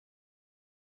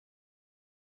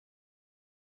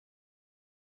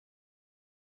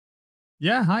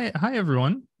Yeah, hi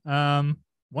everyone.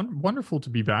 Wonderful to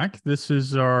be back. This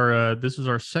is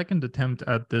our second attempt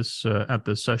at this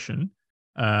session.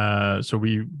 So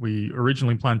we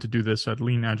originally planned to do this at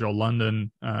Lean Agile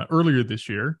London earlier this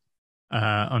year. That's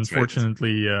right.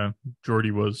 Unfortunately,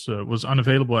 Jordi was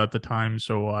unavailable at the time,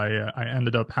 so I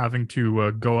ended up having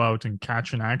to go out and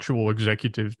catch an actual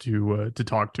executive to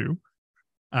talk to.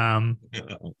 Um,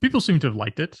 People seem to have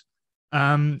liked it.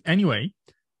 Anyway,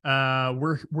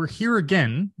 we're here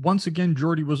again. Once again,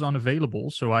 Jordi was unavailable,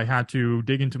 so I had to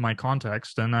dig into my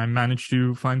context, and I managed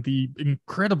to find the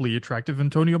incredibly attractive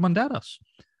Antonio Banderas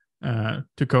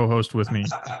to co-host with me.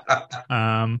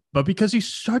 But because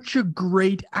he's such a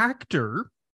great actor,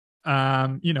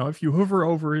 if you hover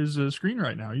over his screen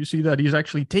right now, you see that he's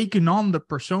actually taken on the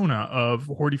persona of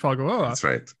Jordi Falguera, That's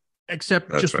right. except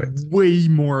That's just right. way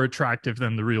more attractive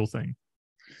than the real thing.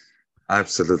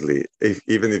 Absolutely.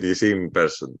 Even if you see him in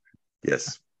person,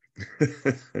 yes.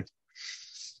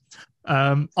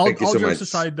 All Thank you all so jokes much.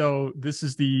 aside, though, this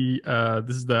is the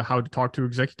how to talk to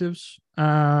executives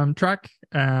track.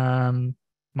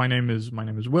 My name is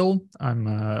Will. I'm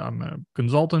a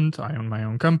consultant. I own my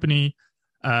own company,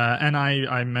 and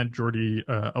I met Jordi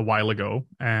a while ago,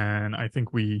 and I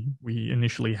think we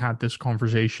initially had this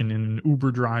conversation in an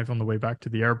Uber drive on the way back to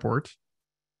the airport,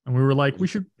 and we were like,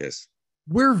 Yes,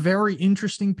 we're very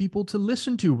interesting people to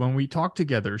listen to when we talk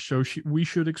together, so we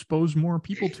should expose more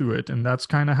people to it, and that's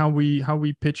kind of how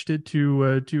we pitched it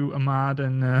to Ahmad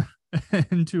and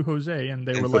and to Jose, and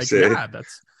they and were like, Jose, yeah,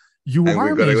 that's you and we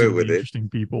are got away amazingly with it. interesting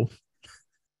people. That's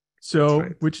So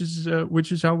right. which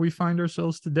is how we find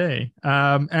ourselves today.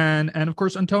 And of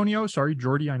course, Antonio, sorry,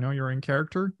 Jordi, I know you're in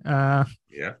character.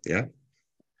 Yeah, yeah.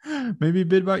 Maybe a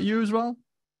bit about you as well.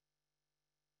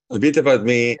 A bit about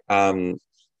me.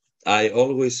 I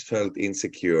always felt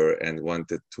insecure and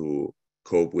wanted to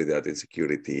cope with that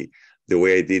insecurity. The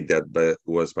way I did that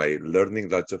was by learning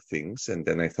lots of things, and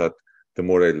then I thought the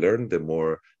more I learned, the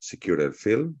more secure I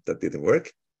feel. That didn't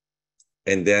work.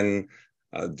 And then,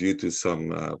 due to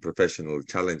some professional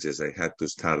challenges, I had to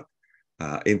start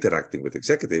interacting with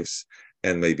executives.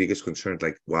 And my biggest concern,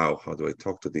 like, wow, how do I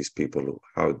talk to these people?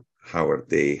 How are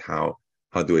they? How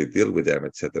do I deal with them,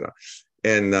 etc.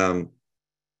 And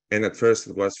and at first,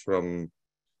 it was from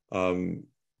um,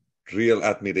 real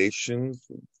admiration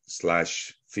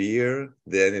slash fear.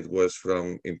 Then it was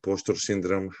from imposter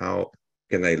syndrome. How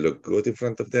can I look good in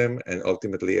front of them? And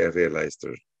ultimately, I realized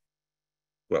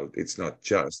well, it's not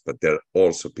just, but they're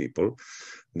also people.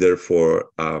 Therefore,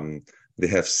 they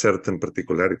have certain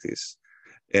particularities,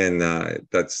 and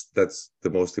that's the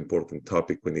most important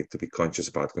topic we need to be conscious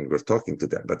about when we're talking to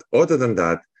them. But other than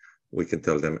that, we can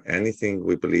tell them anything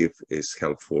we believe is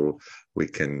helpful. We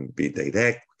can be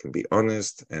direct, we can be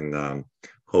honest, and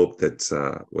hope that's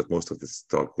what most of this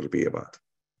talk will be about.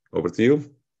 Over to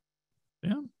you.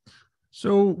 Yeah.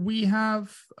 So we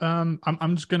have. I'm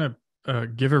just gonna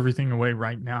give everything away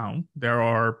right now. There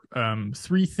are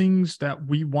three things that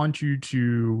we want you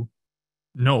to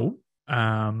know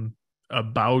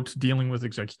about dealing with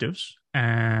executives,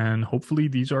 and hopefully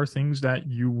these are things that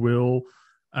you will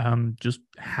just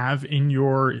have in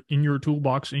your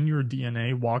toolbox, in your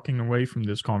DNA, walking away from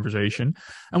this conversation.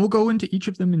 And we'll go into each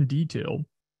of them in detail.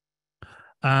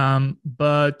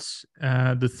 But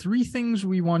the three things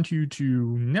we want you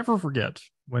to never forget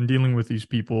when dealing with these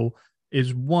people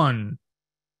is one,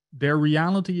 their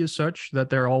reality is such that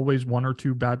they're always one or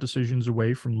two bad decisions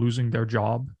away from losing their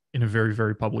job in a very,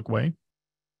 very public way.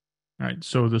 All right.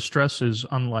 So the stress is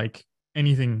unlike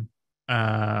anything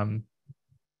um,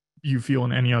 you feel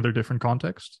in any other different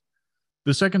context.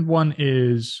 The second one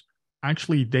is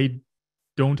actually they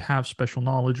don't have special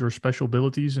knowledge or special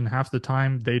abilities, and half the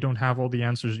time they don't have all the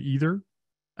answers either.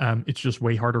 It's just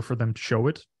way harder for them to show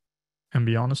it and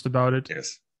be honest about it.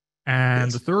 Yes,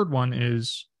 And the yes, third one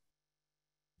is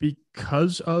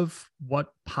because of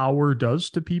what power does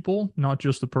to people, not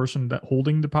just the person that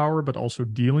holding the power, but also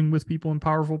dealing with people in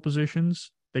powerful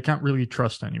positions, they can't really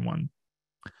trust anyone.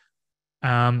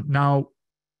 Now,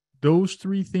 those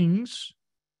three things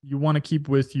you want to keep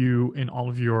with you in all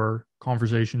of your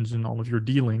conversations and all of your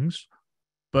dealings.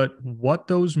 But what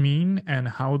those mean and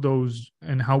how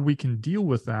we can deal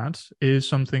with that is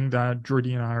something that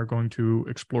Jordi and I are going to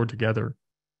explore together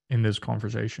in this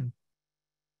conversation.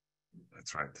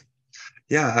 that's right.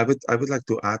 Yeah, I would like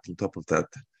to add on top of that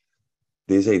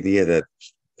this idea that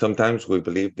sometimes we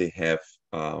believe they have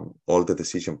all the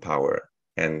decision power,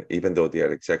 and even though they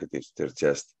are executives, they're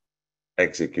just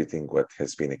executing what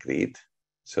has been agreed.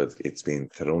 So it's been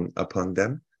thrown upon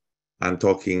them. I'm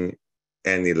talking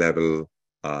any level,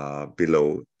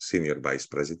 below senior vice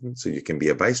president. So you can be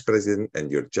a vice president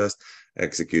and you're just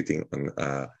executing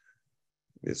on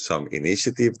some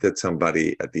initiative that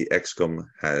somebody at the XCOM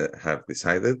have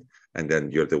decided, and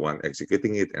then you're the one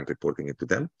executing it and reporting it to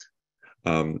them.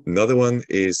 Another one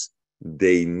is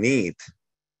they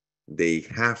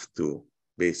have to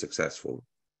be successful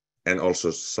and also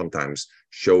sometimes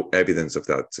show evidence of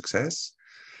that success,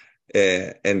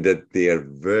 and that they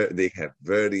have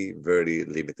very, very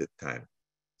limited time.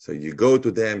 So you go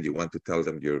to them, you want to tell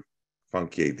them your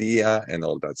funky idea and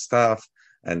all that stuff,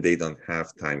 and they don't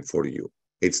have time for you.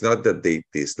 It's not that they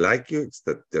dislike you, it's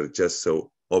that they're just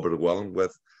so overwhelmed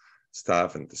with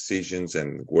stuff and decisions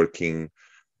and working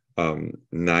 9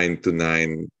 to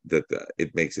 9 that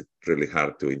it makes it really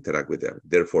hard to interact with them.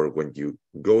 Therefore, when you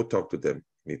go talk to them,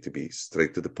 you need to be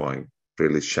straight to the point,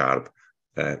 really sharp,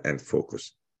 and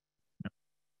focused.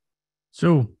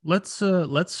 So let's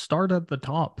start at the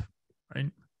top,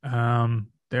 right?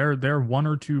 They're one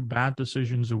or two bad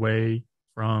decisions away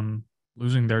from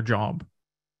losing their job.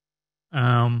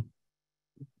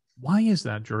 Why is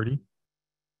that, Jordi?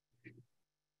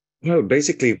 Well,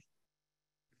 basically,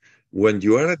 when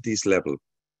you are at this level,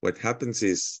 what happens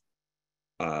is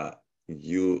it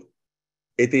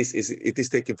is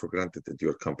taken for granted that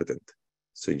you're competent.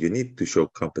 So you need to show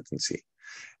competency.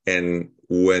 And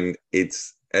when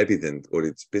it's evident or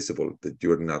it's visible that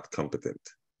you're not competent,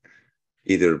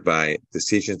 either by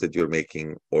decisions that you're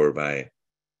making or by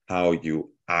how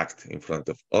you act in front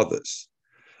of others,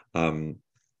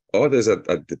 others at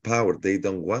the power, they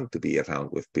don't want to be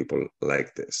around with people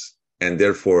like this. And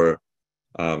therefore,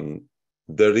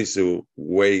 there is a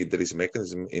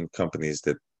mechanism in companies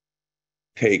that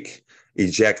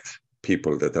eject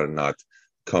people that are not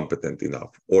competent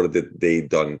enough or that they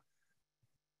don't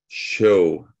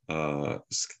show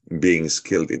being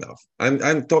skilled enough.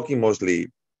 I'm talking mostly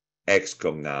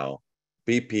XCOM now,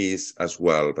 PPs as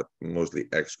well, but mostly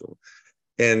XCOM.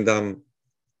 And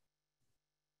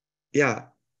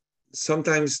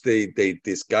sometimes they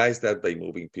disguise that by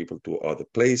moving people to other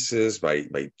places, by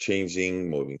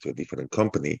moving to a different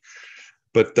company.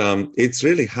 But it's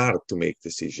really hard to make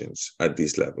decisions at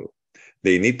this level.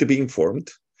 They need to be informed.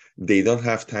 They don't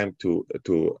have time to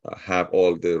have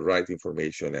all the right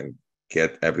information and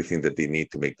get everything that they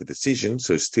need to make the decision.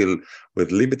 So still,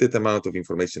 with limited amount of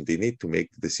information, they need to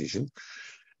make the decision.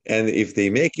 And if they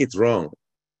make it wrong,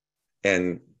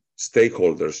 and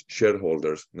stakeholders,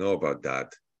 shareholders know about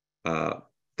that,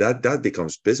 that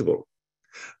becomes visible.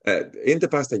 In the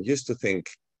past, I used to think,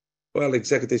 well,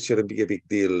 executives shouldn't be a big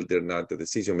deal. They're not the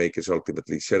decision makers.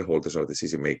 Ultimately, shareholders are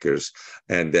decision makers.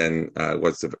 And then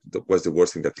what's the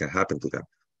worst thing that can happen to them?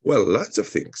 Well, lots of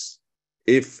things.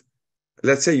 If,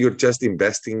 let's say you're just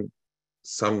investing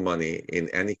some money in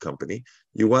any company,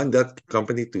 you want that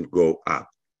company to go up.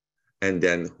 And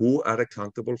then who are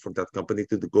accountable for that company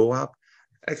to go up?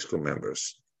 ExCo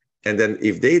members. And then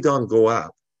if they don't go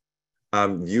up,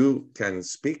 you can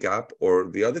speak up, or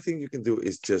the other thing you can do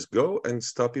is just go and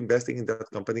stop investing in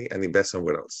that company and invest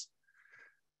somewhere else.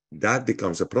 That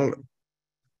becomes a problem.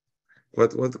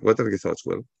 What are your thoughts,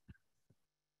 Will?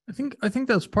 I think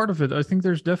that's part of it. I think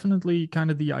there's definitely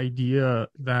kind of the idea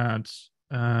that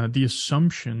the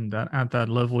assumption that at that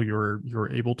level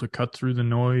you're able to cut through the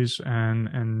noise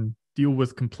and deal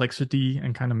with complexity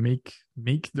and kind of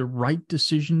make the right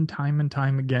decision time and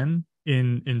time again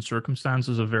in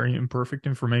circumstances of very imperfect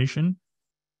information.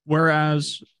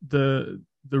 Whereas the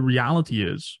reality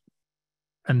is,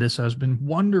 and this has been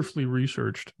wonderfully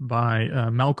researched by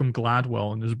Malcolm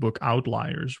Gladwell in his book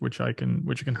Outliers, which I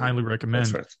can highly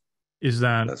recommend, right. Is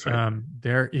that right.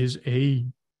 There is a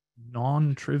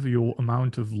non-trivial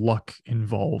amount of luck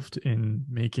involved in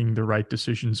making the right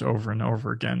decisions over and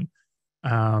over again.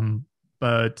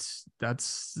 But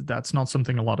that's not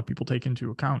something a lot of people take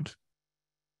into account.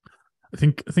 I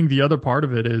think the other part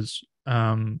of it is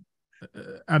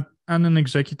at an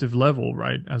executive level,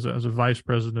 right? As a vice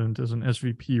president, as an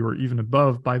SVP, or even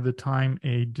above, by the time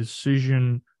a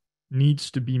decision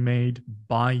needs to be made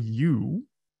by you,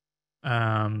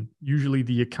 usually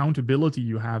the accountability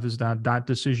you have is that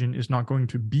decision is not going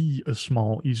to be a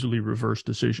small, easily reversed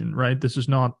decision, right? This is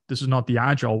not the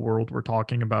Agile world we're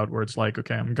talking about, where it's like,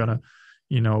 okay, I'm gonna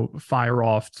fire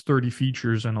off 30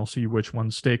 features and I'll see which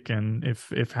ones stick. And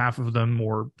if half of them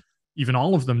or even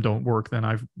all of them don't work, then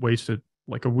I've wasted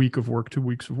like a week of work, 2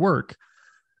 weeks of work,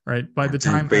 right? By the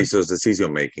time basis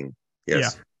decision making.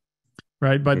 Yes. Yeah.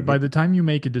 Right. But by the time you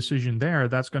make a decision there,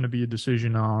 that's going to be a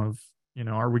decision of,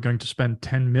 are we going to spend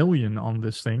 10 million on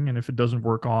this thing? And if it doesn't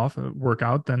work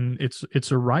out, then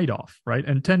it's a write-off, right?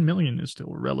 And 10 million is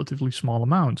still a relatively small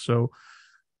amount. So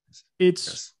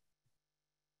it's,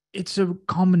 it's a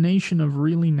combination of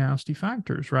really nasty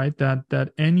factors, right?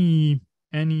 That any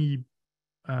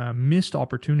missed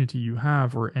opportunity you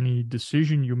have, or any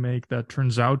decision you make that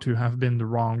turns out to have been the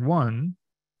wrong one,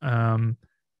 um,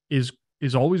 is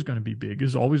is always going to be big,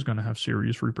 is always going to have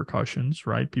serious repercussions,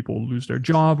 right? People will lose their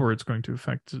job, or it's going to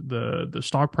affect the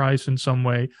stock price in some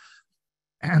way.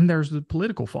 And there's the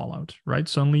political fallout, right?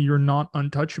 Suddenly you're not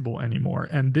untouchable anymore.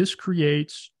 And this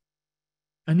creates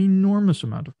an enormous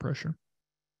amount of pressure,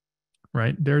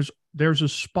 right? There's a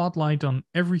spotlight on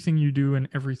everything you do and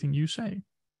everything you say.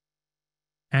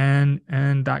 And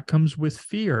that comes with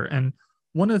fear. And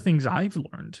one of the things I've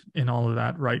learned in all of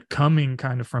that, right, coming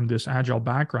kind of from this agile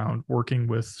background, working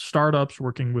with startups,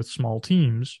 working with small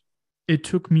teams, it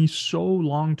took me so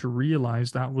long to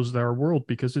realize that was their world,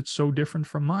 because it's so different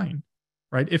from mine,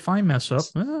 right? If I mess up,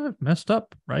 messed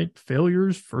up, right?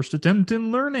 Failures, first attempt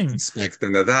in learning. Expect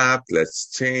and adapt, let's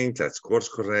change, let's course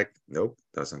correct. Nope,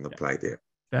 doesn't apply there.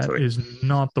 That Sorry. is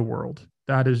not the world.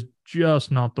 That is just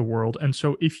not the world. And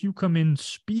so if you come in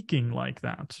speaking like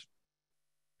that,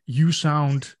 you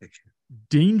sound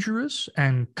dangerous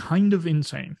and kind of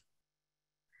insane.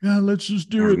 Yeah, let's just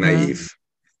do or it, naive.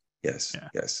 man. Yes, Yeah.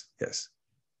 yes.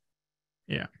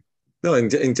 Yeah. No, in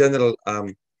general,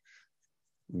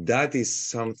 that is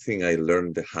something I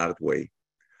learned the hard way.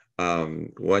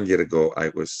 1 year ago, I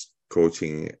was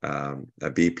coaching a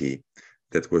VP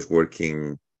that was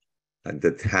working and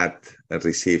that had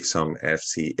received some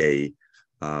FCA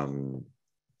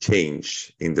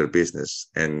change in their business,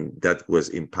 and that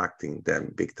was impacting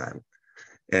them big time.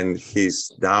 And his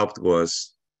doubt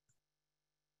was,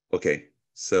 okay,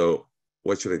 so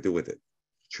what should I do with it?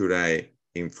 Should I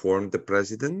inform the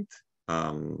president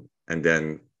and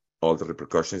then all the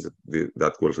repercussions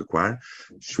that will require?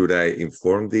 Should I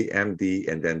inform the MD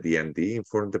and then the MD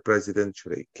inform the president?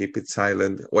 Should I keep it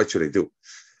silent? What should I do?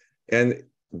 And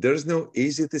there's no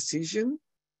easy decision,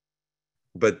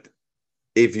 but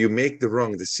if you make the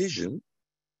wrong decision,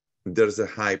 there's a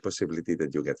high possibility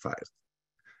that you get fired.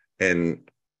 And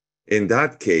in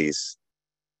that case,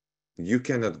 you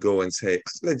cannot go and say,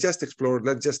 let's just explore,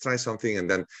 let's just try something, and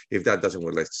then if that doesn't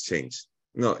work, let's change.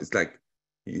 No, it's like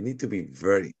you need to be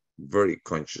very, very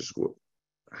conscious with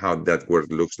how that work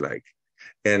looks like.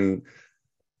 And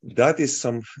that is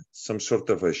some sort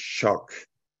of a shock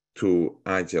to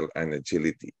Agile and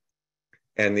agility.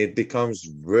 And it becomes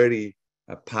very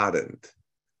apparent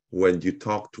when you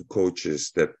talk to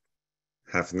coaches that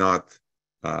have not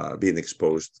been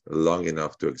exposed long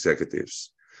enough to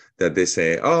executives, that they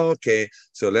say, oh, okay,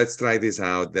 so let's try this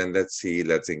out, then let's see,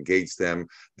 let's engage them.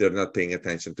 They're not paying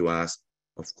attention to us.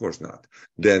 Of course not.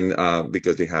 Then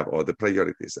because they have other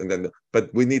priorities. And then,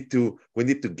 but we need to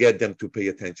get them to pay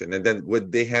attention. And then when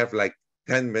they have like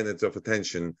 10 minutes of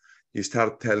attention, you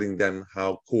start telling them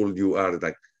how cool you are.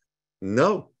 Like,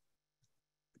 no,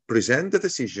 present the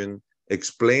decision,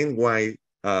 explain why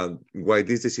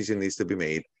this decision needs to be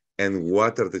made, and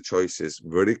what are the choices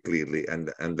very clearly,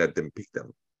 and let them pick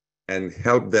them, and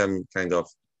help them kind of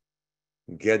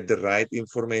get the right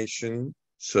information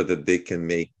so that they can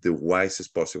make the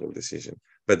wisest possible decision.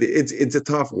 But it's a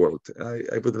tough world.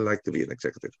 I wouldn't like to be an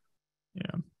executive.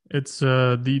 Yeah, it's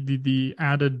the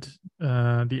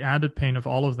added pain of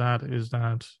all of that is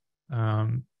that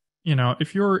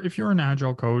if you're an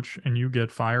agile coach and you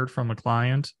get fired from a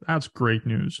client, that's great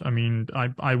news. I mean,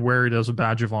 I wear it as a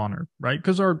badge of honor, right?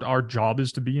 Because our job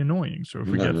is to be annoying. So if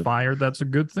we get fired, that's a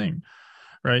good thing,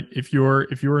 right? If you're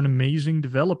an amazing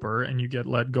developer and you get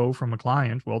let go from a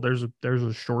client, well, there's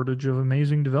a shortage of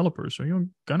amazing developers, so you're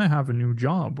gonna have a new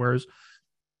job. Whereas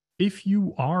if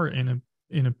you are in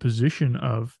a position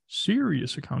of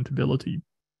serious accountability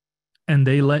and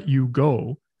they let you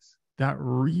go, that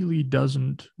really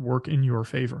doesn't work in your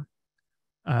favor.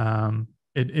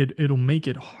 It'll make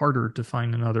it harder to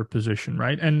find another position,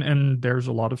 right? And there's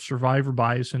a lot of survivor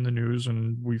bias in the news,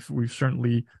 and we've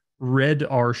certainly read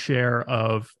our share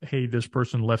of, hey, this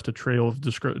person left a trail of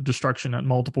destruction at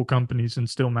multiple companies and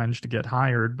still managed to get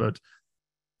hired. But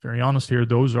very honest here,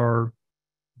 those are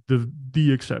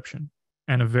the exception,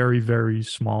 and a very, very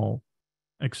small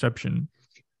exception.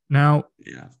 Now,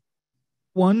 yeah.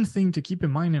 One thing to keep in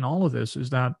mind in all of this is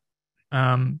that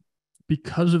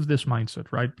because of this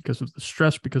mindset, right? Because of the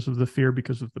stress, because of the fear,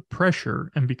 because of the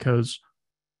pressure, and because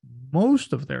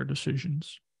most of their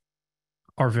decisions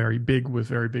are very big with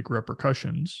very big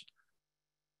repercussions,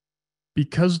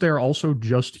 because they're also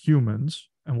just humans,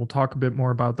 and we'll talk a bit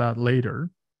more about that later,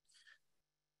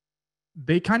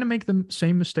 they kind of make the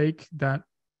same mistake that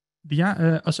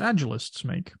us agilists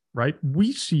make, right?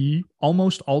 We see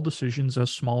almost all decisions as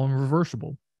small and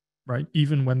reversible. right?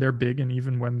 Even when they're big and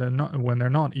even when they're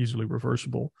not easily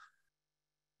reversible.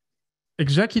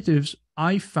 Executives,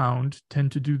 I found,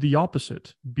 tend to do the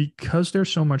opposite. Because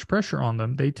there's so much pressure on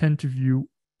them, they tend to view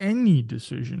any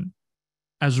decision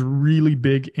as really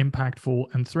big,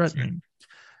 impactful, and threatening.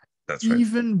 That's right.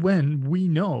 Even when we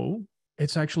know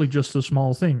it's actually just a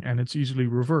small thing and it's easily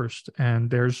reversed and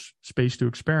there's space to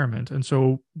experiment. And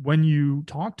so when you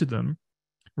talk to them,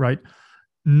 right,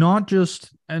 not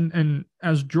just, and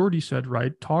as Jordi said,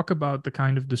 right, talk about the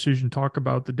kind of decision, talk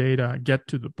about the data, get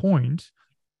to the point,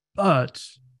 but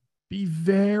be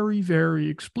very, very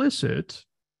explicit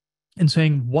in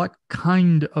saying what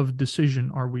kind of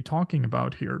decision are we talking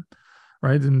about here,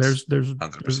 right? And there's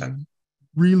 100%.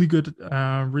 really good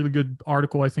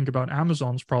article, I think, about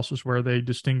Amazon's process where they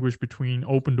distinguish between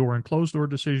open door and closed door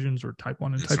decisions, or type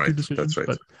 1 and That's type 2 right. decisions. That's right.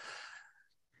 But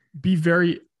be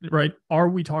very right. Are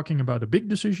we talking about a big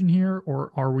decision here,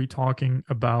 or are we talking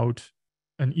about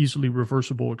an easily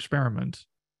reversible experiment?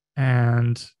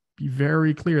 And be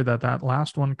very clear that that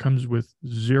last one comes with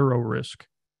zero risk,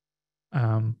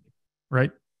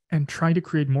 right? And try to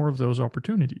create more of those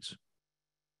opportunities.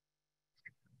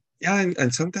 Yeah,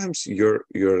 and sometimes your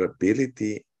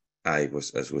ability, I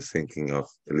was thinking of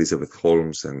Elizabeth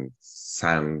Holmes and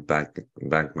Sam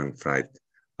Bankman-Fried.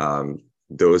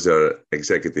 Those are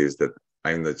executives that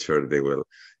I'm not sure they will.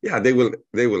 Yeah, they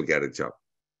will get a job,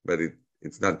 but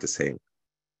it's not the same.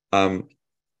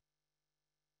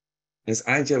 As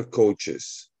agile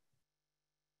coaches,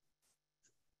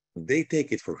 they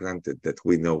take it for granted that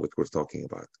we know what we're talking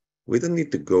about. We don't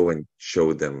need to go and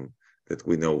show them that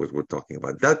we know what we're talking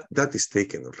about. That is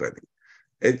taken already.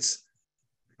 It's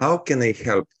how can I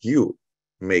help you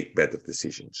make better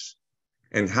decisions?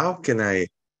 And how can I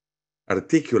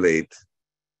articulate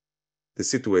the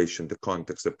situation, the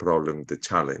context, the problem, the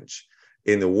challenge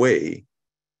in a way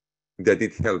that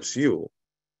it helps you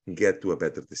get to a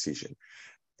better decision?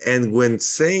 And when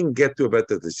saying get to a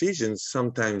better decision,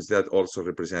 sometimes that also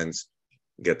represents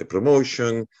get a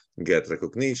promotion, get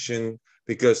recognition,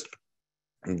 because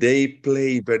they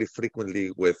play very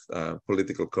frequently with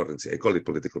political currency. I call it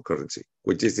political currency,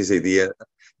 which is this idea,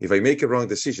 if I make a wrong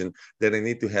decision, then I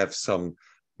need to have some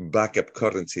backup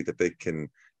currency that they can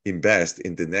invest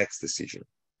in the next decision.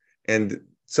 And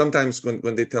sometimes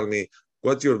when they tell me,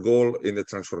 what's your goal in the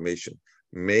transformation?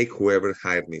 Make whoever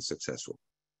hired me successful.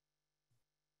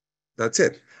 That's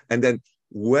it. And then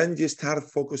when you start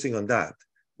focusing on that,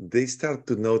 they start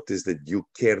to notice that you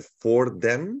care for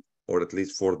them, or at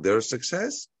least for their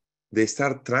success. They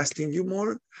start trusting you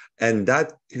more. And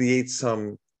that creates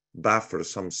some buffer,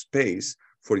 some space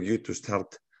for you to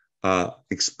start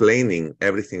explaining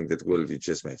everything that Will you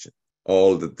just mentioned,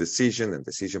 all the decision and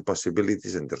decision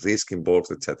possibilities and the risk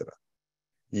involved, etc.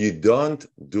 You don't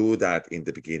do that in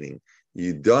the beginning.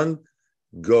 You don't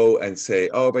go and say,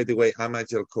 oh, by the way, I'm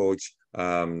Agile coach,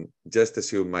 just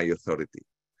assume my authority.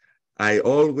 I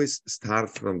always start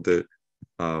from the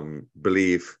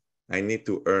belief I need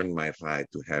to earn my right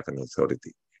to have an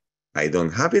authority. I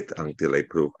don't have it until I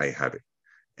prove I have it.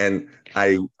 And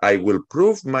I will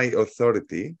prove my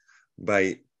authority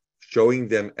by showing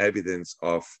them evidence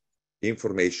of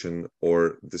information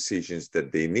or decisions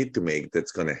that they need to make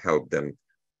that's going to help them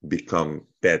become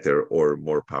better or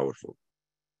more powerful.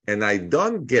 And I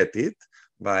don't get it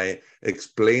by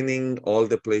explaining all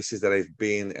the places that I've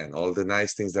been and all the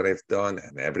nice things that I've done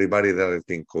and everybody that I've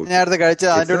been coaching.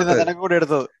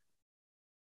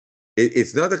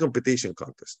 It's not a competition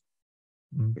contest.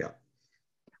 Yeah.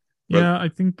 Yeah, I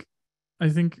think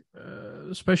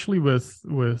especially with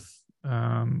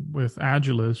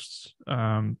agilists,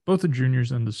 both the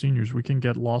juniors and the seniors, we can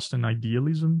get lost in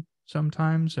idealism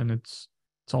sometimes, and it's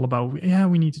all about,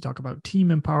 we need to talk about team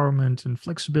empowerment and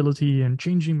flexibility and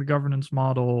changing the governance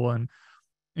model and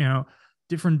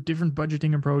different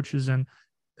budgeting approaches, and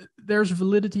there's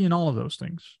validity in all of those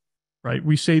things, right?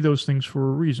 We say those things for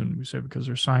a reason. We say because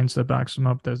there's science that backs them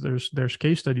up, there's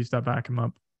case studies that back them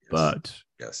up. Yes. But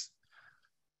yes,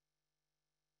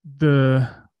 the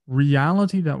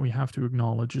reality that we have to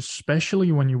acknowledge,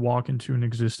 especially when you walk into an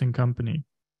existing company,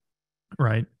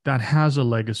 right, that has a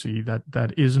legacy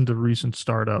that isn't a recent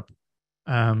startup,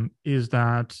 is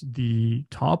that the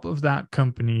top of that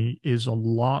company is a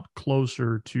lot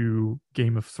closer to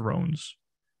Game of Thrones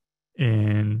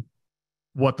in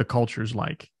what the culture's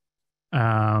like,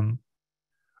 right?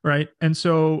 And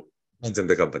so it's in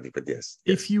the company, but yes,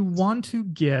 if you want to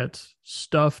get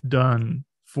stuff done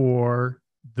for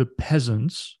the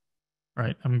peasants,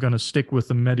 right? I'm going to stick with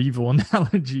the medieval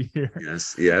analogy here.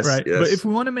 Yes. Right. Yes. But if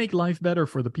we want to make life better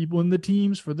for the people in the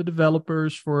teams, for the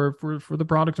developers, for the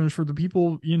product owners, for the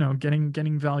people,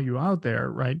 getting value out there,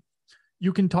 right?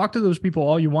 you can talk to those people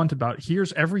all you want about,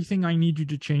 here's everything I need you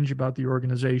to change about the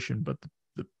organization. But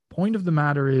the point of the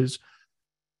matter is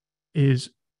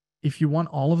if you want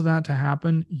all of that to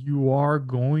happen, you are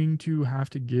going to have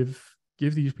to give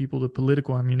these people the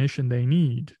political ammunition they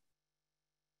need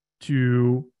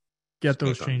to get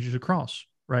those changes across,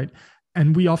 right?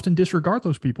 And we often disregard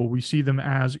those people. We see them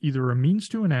as either a means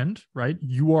to an end, right?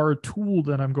 You are a tool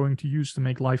that I'm going to use to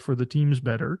make life for the teams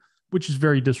better, which is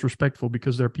very disrespectful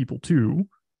because they're people too.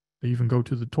 They even go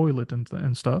to the toilet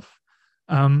and stuff.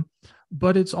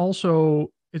 But it's also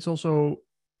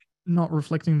not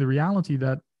reflecting the reality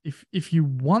that if you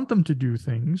want them to do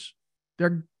things,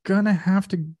 they're gonna have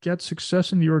to get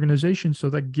success in the organization, so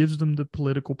that gives them the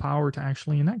political power to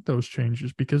actually enact those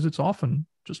changes, because it's often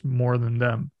just more than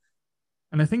them.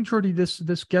 And I think, Jordi,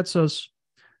 this gets us,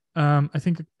 I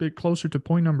think, a bit closer to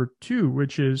point number 2,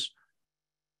 which is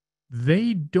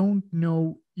they don't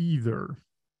know either.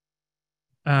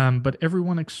 But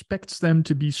everyone expects them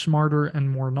to be smarter and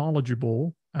more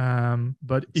knowledgeable.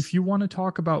 But if you want to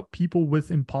talk about people with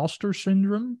imposter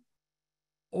syndrome,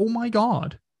 oh my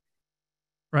God,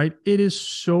 right? It is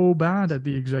so bad at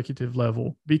the executive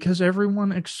level because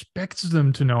everyone expects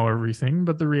them to know everything,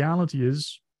 but the reality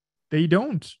is they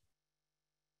don't.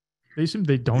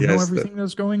 They don't know everything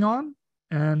that's going on.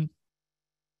 And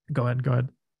go ahead.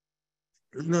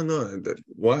 No,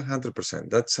 100%.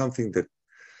 That's something that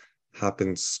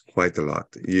happens quite a lot.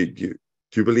 You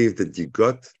believe that you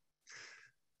got,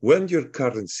 when your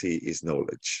currency is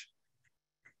knowledge,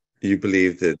 you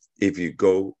believe that if you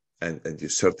go and you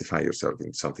certify yourself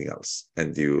in something else,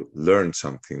 and you learn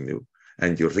something new,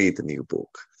 and you read a new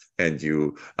book, and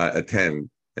you attend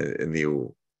a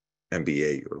new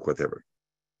MBA or whatever,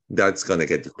 that's going to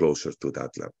get you closer to that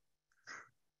level.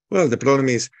 Well, the problem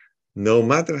is, no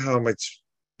matter how much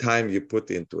time you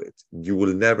put into it, you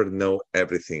will never know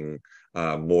everything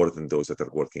more than those that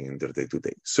are working in their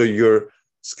day-to-day. So your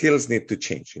skills need to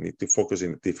change. You need to focus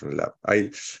in a different level.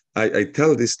 I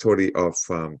tell this story of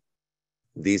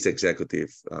this executive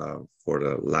for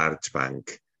a large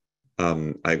bank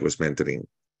I was mentoring.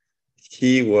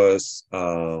 He was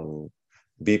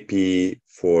VP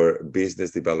for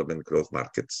business development growth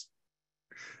markets.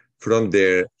 From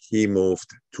there, he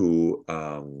moved to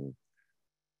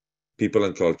people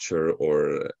and culture,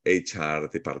 or HR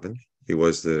department. He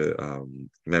was the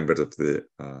member of the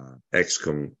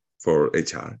ExCom for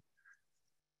HR.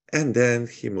 And then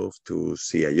he moved to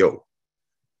CIO.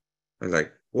 I'm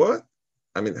like, what?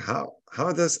 I mean, how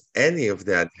does any of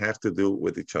that have to do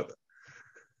with each other?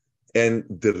 And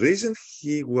the reason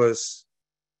he was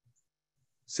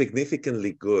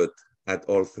significantly good at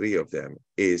all three of them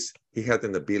is he had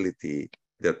an ability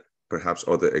that perhaps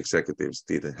other executives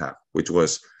didn't have, which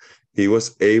was he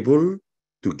was able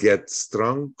to get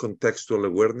strong contextual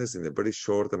awareness in a very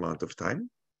short amount of time.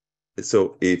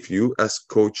 So if you, as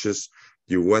coaches,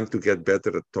 you want to get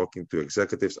better at talking to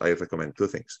executives, I recommend 2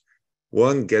 things.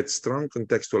 One, get strong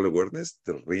contextual awareness,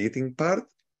 the reading part,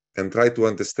 and try to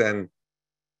understand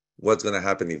what's going to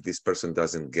happen if this person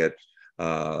doesn't get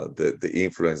the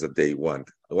influence that they want.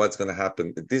 What's going to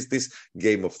happen? This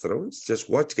Game of Thrones, just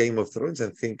watch Game of Thrones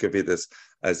and think of it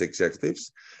as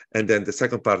executives. And then the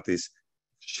second part is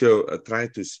try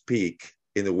to speak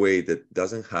in a way that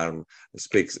doesn't harm,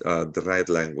 speaks the right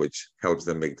language, helps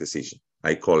them make decision.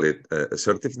 I call it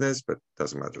assertiveness, but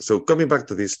doesn't matter. So coming back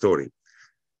to this story.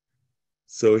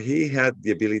 So he had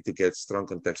the ability to get strong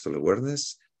contextual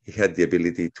awareness. He had the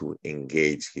ability to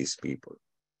engage his people.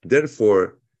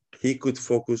 Therefore, he could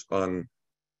focus on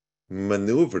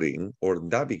maneuvering or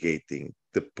navigating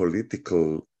the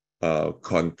political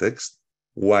context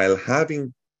while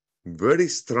having very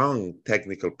strong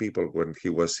technical people when he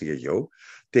was CIO,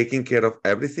 taking care of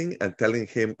everything and telling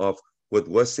him of what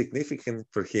was significant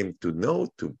for him to know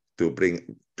to bring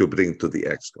to the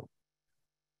ExCo.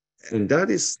 And that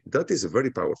is a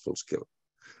very powerful skill.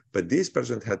 But this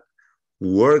person had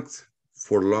worked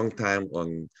for a long time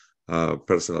on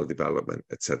personal development,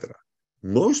 etc.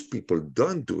 Most people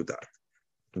don't do that.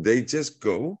 They just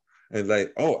go and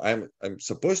like, oh, I'm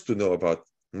supposed to know about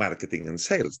marketing and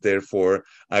sales. Therefore,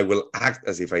 I will act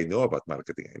as if I know about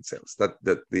marketing and sales. That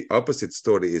the opposite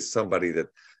story is somebody that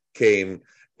came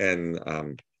and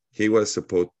he was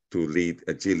supposed to lead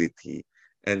agility.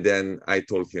 And then I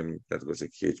told him that was a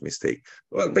huge mistake.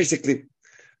 Well, basically,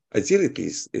 agility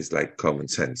is like common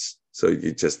sense. So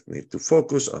you just need to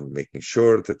focus on making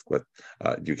sure that what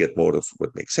you get more of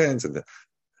what makes sense.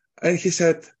 And he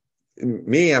said,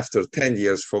 me after 10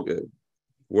 years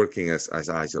working as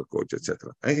Agile coach,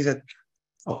 etc. And he said,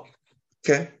 oh,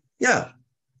 okay, yeah,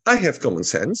 I have common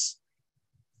sense.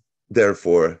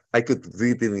 Therefore, I could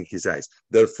read it in his eyes.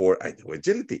 Therefore, I know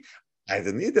agility. I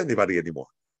don't need anybody anymore.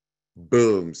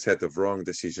 Boom, set of wrong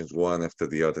decisions, one after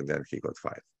the other, and then he got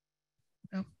fired.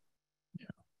 Yeah.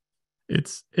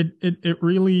 It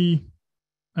really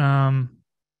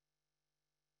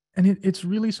and it's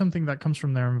really something that comes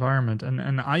from their environment,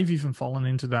 and I've even fallen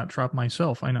into that trap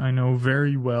myself. I know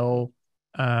very well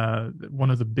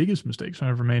one of the biggest mistakes I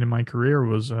ever made in my career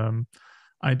was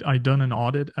I'd done an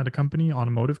audit at a company,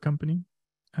 automotive company,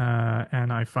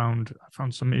 and I found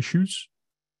some issues,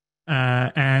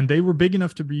 and they were big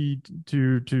enough to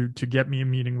get me a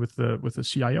meeting with the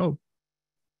CIO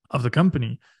of the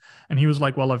company. And he was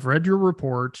like, well, I've read your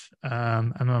report.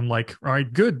 And I'm like, all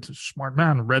right, good. Smart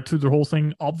man. Read through the whole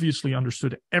thing, obviously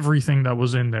understood everything that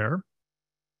was in there.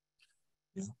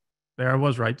 Yeah. There I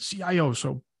was, right? CIO.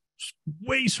 So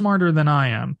way smarter than I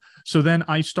am. So then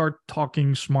I start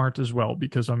talking smart as well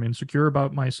because I'm insecure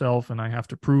about myself and I have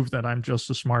to prove that I'm just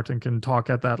as smart and can talk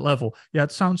at that level. Yeah,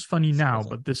 it sounds funny now,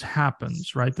 but this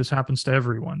happens, right? This happens to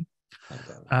everyone.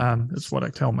 That's what I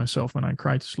tell myself when I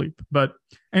cry to sleep. But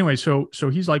anyway, so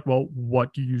he's like, well,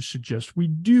 what do you suggest we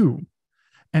do?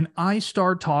 And I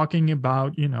start talking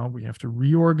about, we have to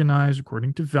reorganize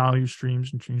according to value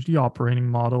streams and change the operating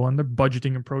model, and the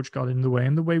budgeting approach got in the way,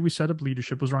 and the way we set up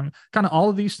leadership was wrong. Kind of all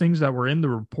of these things that were in the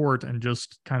report, and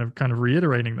just kind of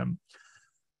reiterating them.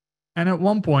 And at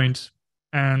one point,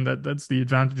 and that's the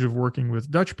advantage of working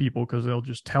with Dutch people, because they'll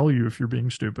just tell you if you're being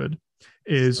stupid,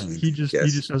 is he just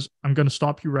says, I'm going to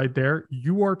stop you right there.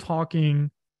 You are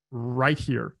talking right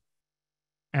here.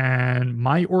 And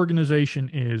my organization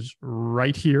is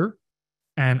right here.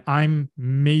 And I'm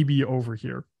maybe over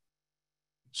here.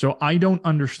 So I don't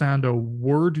understand a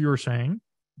word you're saying,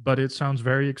 but it sounds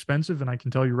very expensive. And I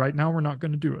can tell you right now, we're not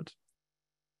going to do it.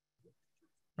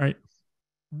 Right?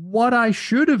 What I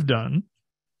should have done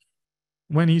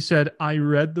when he said, I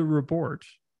read the report,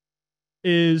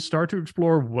 is start to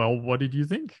explore, well, what did you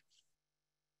think?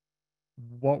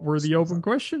 What were the open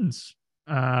questions?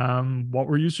 What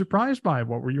were you surprised by?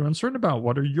 What were you uncertain about?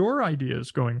 What are your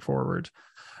ideas going forward?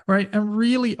 Right? And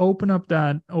really open up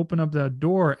that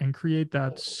door and create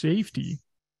that safety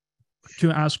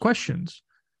to ask questions.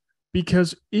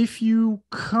 Because if you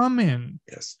come in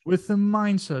with the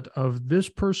mindset of this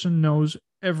person knows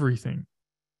everything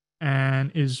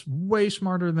and is way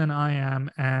smarter than I am,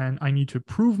 and I need to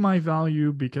prove my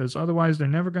value because otherwise they're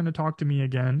never going to talk to me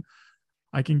again,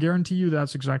 I can guarantee you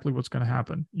that's exactly what's going to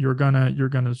happen. You're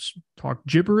gonna talk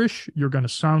gibberish. You're going to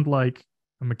sound like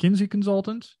a McKinsey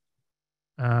consultant,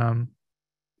 and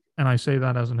I say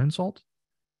that as an insult,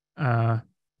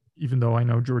 even though I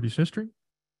know Jordi's history.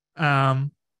 But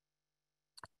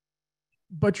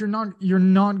you're not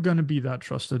going to be that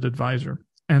trusted advisor,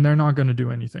 and they're not going to do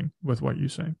anything with what you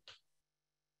say.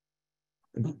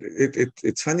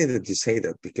 It's funny that you say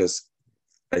that, because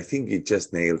I think you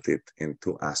just nailed it in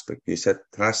two aspects. You said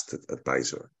trusted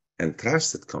advisor, and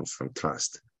trusted comes from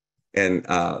trust. And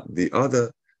the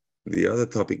other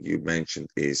topic you mentioned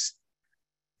is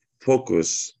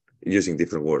focus, using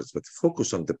different words, but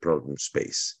focus on the problem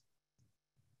space.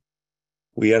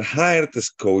 We are hired as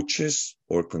coaches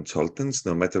or consultants,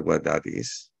 no matter what that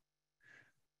is.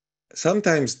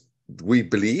 Sometimes we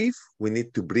believe we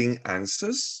need to bring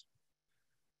answers.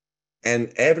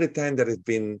 And every time that it's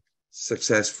been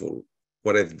successful,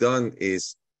 what I've done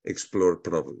is explore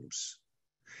problems.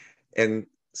 And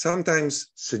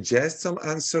sometimes suggest some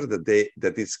answer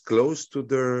that is close to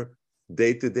their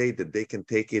day-to-day, that they can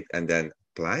take it and then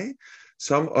apply.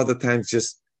 Some other times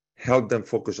just help them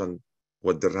focus on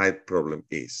what the right problem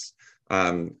is.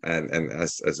 And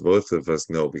as both of us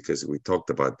know, because we talked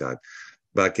about that,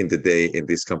 back in the day in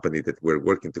this company that we're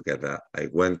working together, I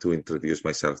went to introduce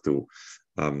myself to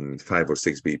 5 or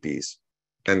 6 VPs.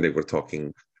 And they were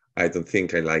talking, I don't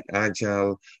think I like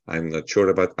Agile. I'm not sure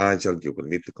about Agile. You will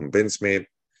need to convince me.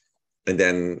 And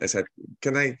then I said,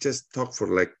 can I just talk for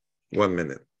like 1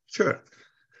 minute? Sure.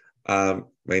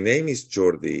 My name is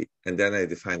Jordi. And then I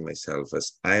define myself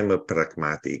as I'm a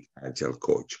pragmatic Agile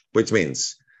coach, which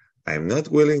means I'm not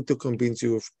willing to convince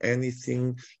you of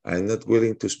anything. I'm not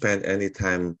willing to spend any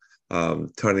time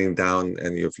turning down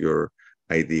any of your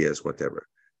ideas, whatever.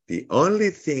 The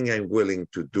only thing I'm willing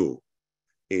to do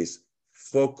is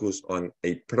focus on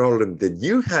a problem that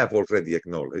you have already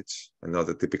acknowledged.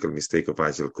 Another typical mistake of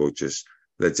Agile coaches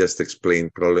that just explain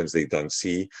problems they don't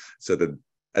see,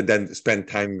 and then spend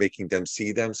time making them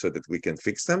see them so that we can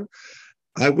fix them.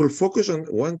 I will focus on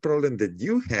one problem that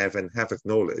you have and have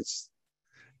acknowledged,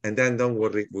 and then don't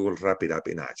worry, we will wrap it up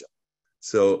in Agile.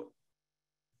 So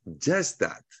just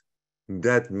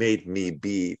that made me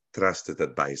be trusted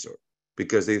advisor,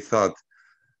 because they thought,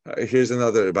 here's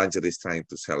another evangelist trying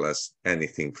to sell us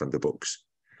anything from the books.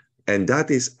 And that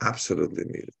is absolutely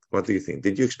needed. What do you think?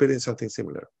 Did you experience something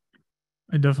similar?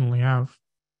 I definitely have.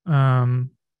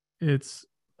 It's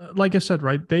like I said,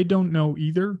 right? They don't know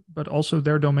either, but also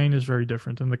their domain is very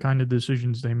different, and the kind of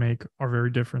decisions they make are very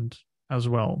different as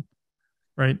well,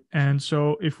 right? And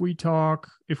so if we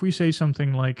say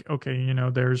something like, okay,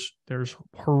 there's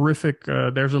horrific,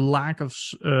 there's a lack of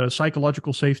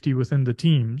psychological safety within the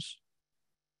teams.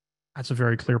 That's a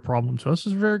very clear problem to us.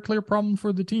 It's a very clear problem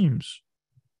for the teams.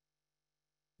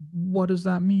 What does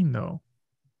that mean, though?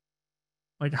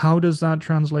 Like, how does that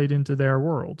translate into their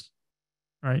world,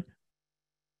 right?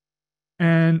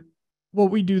 And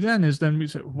what we do then is we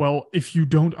say, well, if you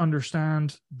don't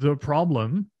understand the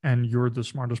problem and you're the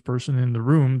smartest person in the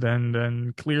room,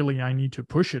 then clearly I need to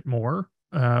push it more,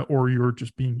 or you're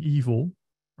just being evil,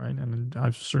 right? And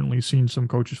I've certainly seen some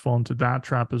coaches fall into that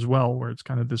trap as well, where it's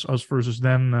kind of this us versus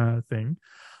them thing.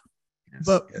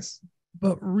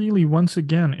 But really, once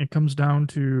again, it comes down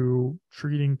to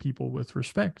treating people with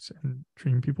respect and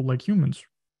treating people like humans.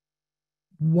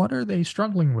 What are they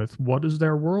struggling with? What does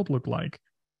their world look like?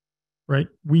 Right?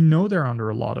 We know they're under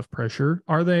a lot of pressure.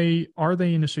 Are they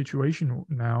in a situation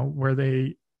now where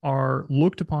they are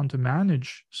looked upon to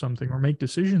manage something or make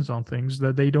decisions on things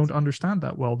that they don't understand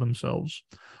that well themselves,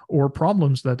 or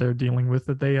problems that they're dealing with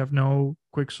that they have no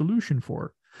quick solution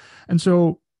for? And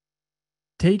so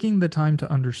taking the time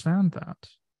to understand that,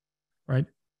 right?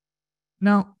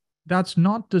 Now, that's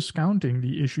not discounting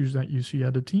the issues that you see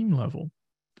at a team level,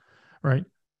 right?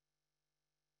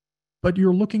 But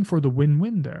you're looking for the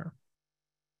win-win there,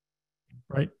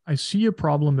 right? I see a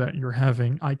problem that you're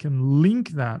having. I can link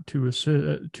that to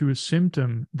a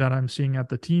symptom that I'm seeing at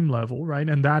the team level, right?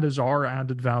 And that is our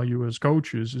added value as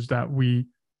coaches, is that we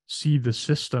see the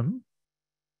system,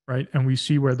 right? And we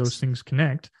see where those things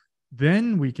connect.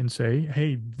 Then we can say,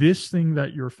 hey, this thing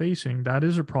that you're facing, that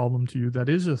is a problem to you, that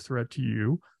is a threat to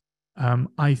you.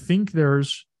 I think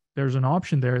there's an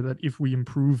option there that if we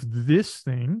improve this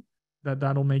thing,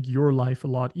 that'll make your life a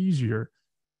lot easier.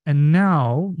 And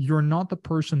now you're not the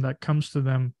person that comes to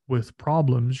them with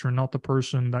problems. You're not the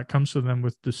person that comes to them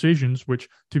with decisions, which,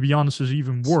 to be honest, is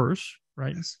even worse,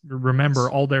 right? Yes. Remember,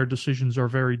 all their decisions are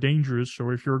very dangerous.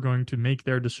 So if you're going to make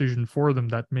their decision for them,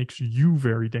 that makes you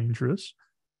very dangerous,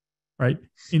 right?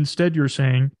 Instead, you're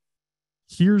saying,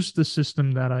 here's the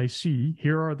system that I see.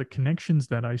 Here are the connections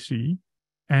that I see.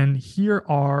 And here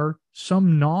are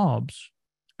some knobs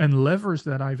and levers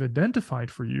that I've identified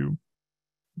for you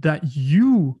that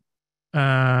you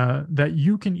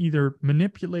can either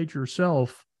manipulate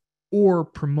yourself or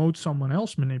promote someone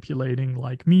else manipulating,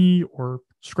 like me or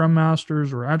Scrum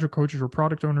Masters or Agile coaches or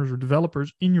product owners or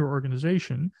developers in your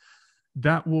organization,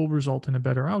 that will result in a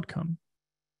better outcome,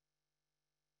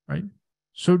 right?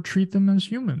 So treat them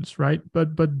as humans, right?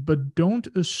 But don't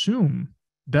assume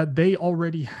that they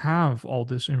already have all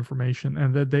this information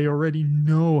and that they already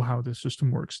know how the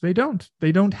system works. They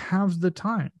don't have the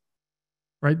time,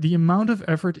 right? The amount of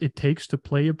effort it takes to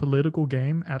play a political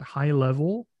game at high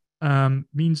level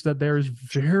means that there is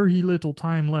very little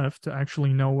time left to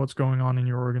actually know what's going on in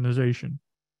your organization,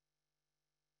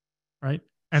 right?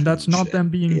 And that's not them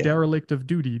being derelict of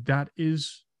duty. That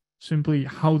is simply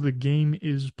how the game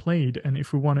is played. And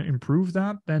if we want to improve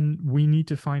that, then we need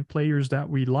to find players that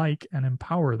we like and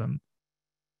empower them.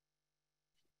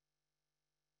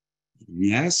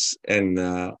 Yes. And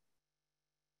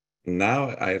now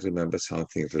I remember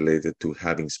something related to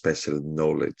having special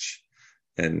knowledge.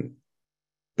 And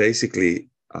basically,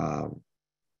 now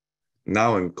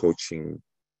I'm coaching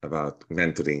about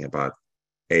mentoring about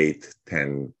 8,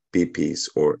 10 BPs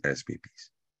or SBPs.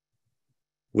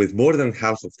 With more than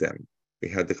half of them, we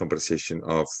had the conversation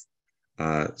of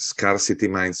scarcity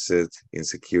mindset,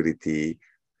 insecurity,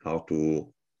 how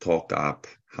to talk up,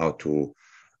 how to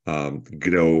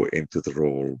grow into the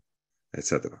role,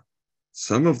 etc.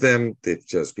 Some of them, they've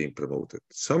just been promoted.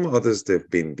 Some others, they've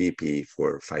been BP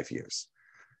for 5 years.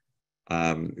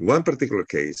 One particular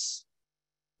case,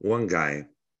 one guy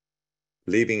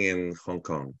living in Hong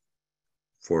Kong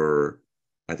for,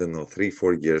 I don't know,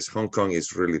 3-4 years. Hong Kong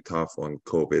is really tough on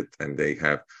COVID and they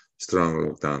have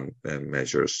strong lockdown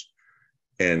measures.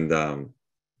 And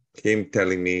him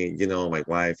telling me, my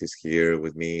wife is here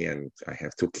with me and I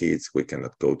have 2 kids. We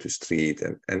cannot go to street.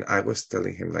 And I was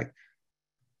telling him, like,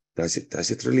 does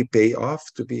it really pay off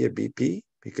to be a BP?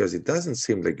 Because it doesn't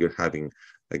seem like you're having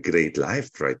a great life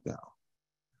right now.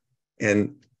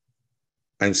 And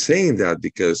I'm saying that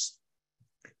because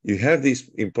you have this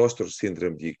imposter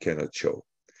syndrome you cannot show.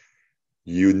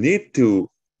 You need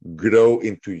to grow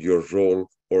into your role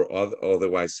or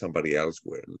otherwise somebody else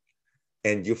will.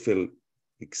 and you feel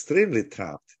extremely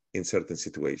trapped in certain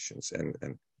situations. And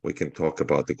we can talk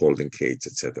about the golden cage,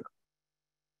 etc.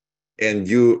 And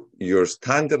your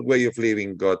standard way of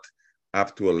living got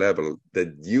up to a level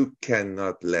that you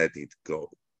cannot let it go.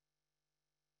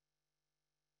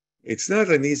 It's not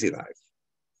an easy life.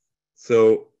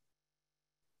 So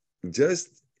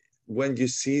just when you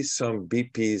see some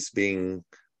VPs being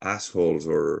assholes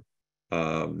or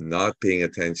not paying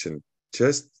attention,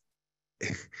 just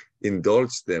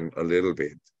indulge them a little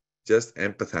bit. Just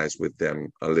empathize with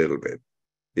them a little bit.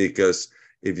 Because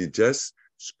if you just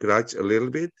scratch a little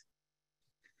bit,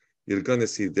 you're going to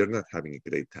see they're not having a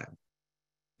great time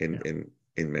in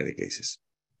many cases.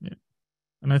 Yeah.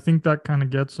 And I think that kind of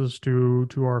gets us to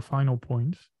our final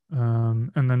point.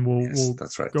 And then we'll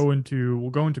that's right. go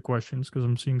into questions, because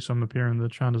I'm seeing some appear in the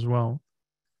chat as well.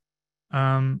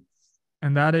 And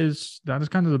that is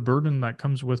kind of the burden that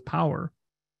comes with power.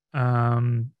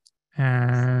 And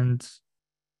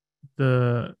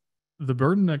the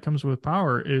burden that comes with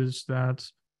power is that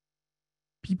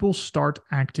people start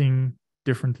acting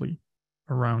differently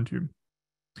around you.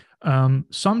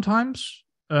 Sometimes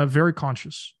very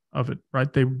conscious of it,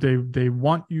 right? They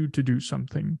want you to do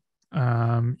something,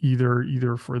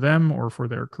 either for them or for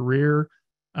their career.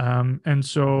 And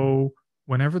so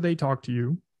whenever they talk to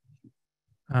you,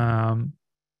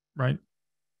 right,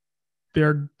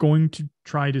 they're going to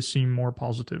try to seem more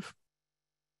positive,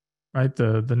 right?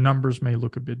 The numbers may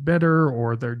look a bit better,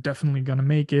 or they're definitely going to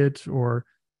make it, or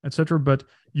etc. But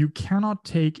you cannot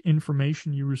take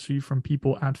information you receive from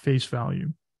people at face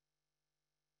value,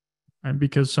 right?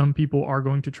 Because some people are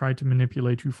going to try to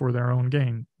manipulate you for their own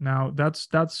gain. Now, that's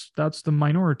the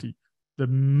minority. The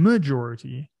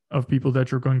majority of people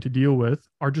that you're going to deal with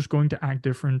are just going to act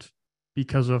different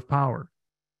because of power,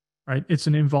 right? It's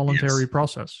an involuntary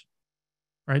process,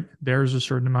 right? There's a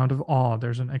certain amount of awe,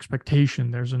 there's an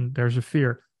expectation, there's a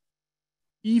fear,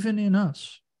 even in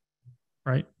us,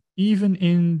 right? Even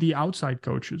in the outside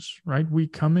coaches, right? We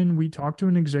come in, we talk to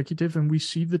an executive, and we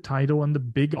see the title and the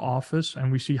big office, and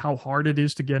we see how hard it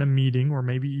is to get a meeting, or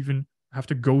maybe even have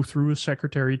to go through a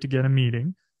secretary to get a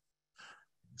meeting.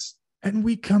 And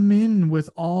we come in with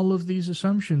all of these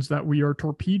assumptions that we are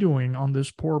torpedoing on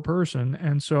this poor person.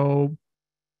 And so,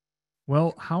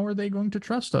 well, how are they going to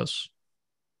trust us?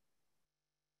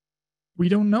 We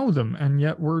don't know them, and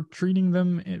yet we're treating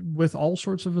them with all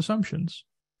sorts of assumptions,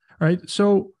 right?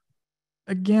 So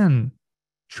again,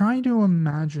 try to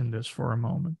imagine this for a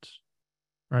moment,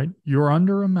 right? You're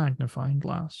under a magnifying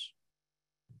glass.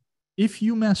 If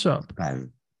you mess up,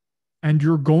 and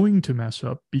you're going to mess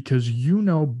up because you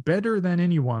know better than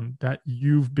anyone that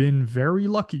you've been very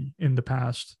lucky in the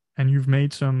past, and you've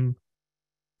made some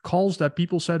calls that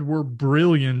people said were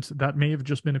brilliant that may have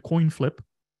just been a coin flip.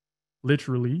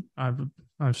 Literally, I've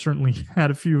certainly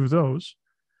had a few of those.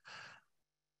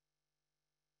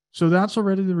 So that's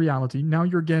already the reality. Now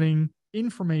you're getting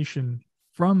information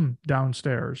from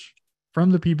downstairs,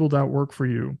 from the people that work for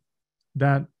you,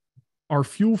 that are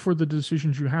fuel for the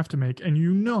decisions you have to make. And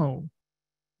you know,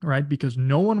 right? Because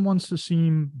no one wants to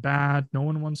seem bad. No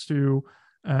one wants to,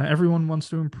 everyone wants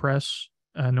to impress.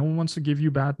 No one wants to give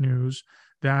you bad news.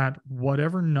 That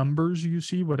whatever numbers you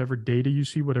see, whatever data you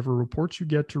see, whatever reports you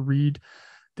get to read,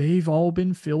 they've all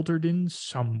been filtered in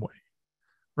some way,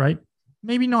 right?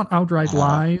 Maybe not outright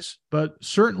lies, but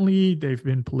certainly they've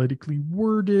been politically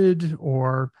worded,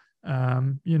 or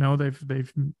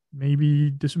they've maybe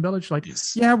disembellished. Like,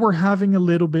 yeah, we're having a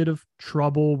little bit of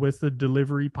trouble with the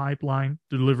delivery pipeline.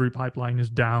 The delivery pipeline is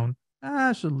down.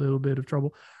 That's a little bit of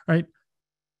trouble, right?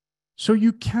 So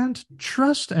you can't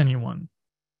trust anyone,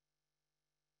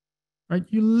 right?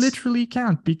 You literally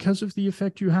can't, because of the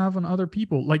effect you have on other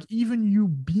people. Like, even you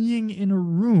being in a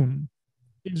room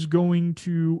is going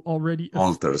to already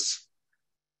alters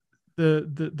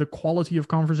the quality of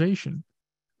conversation,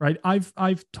 right?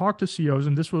 I've talked to CEOs,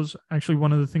 and this was actually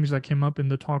one of the things that came up in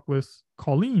the talk with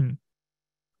Colleen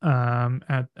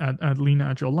at Lean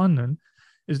Agile London,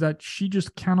 is that she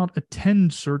just cannot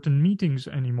attend certain meetings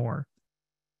anymore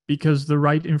because the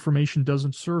right information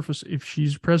doesn't surface if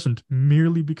she's present,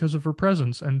 merely because of her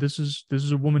presence. And this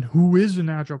is a woman who is an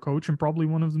Agile coach and probably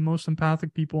one of the most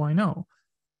empathic people I know.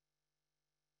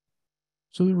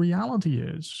 So the reality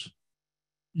is,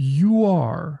 you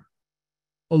are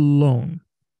alone.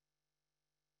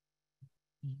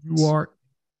 You are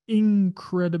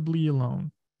incredibly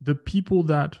alone. The people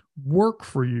that work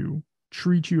for you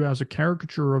treat you as a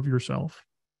caricature of yourself.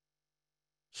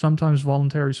 Sometimes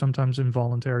voluntary, sometimes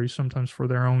involuntary, sometimes for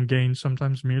their own gain,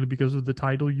 sometimes merely because of the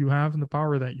title you have and the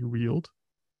power that you wield.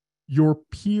 Your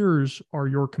peers are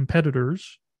your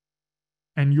competitors,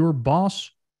 and your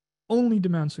boss only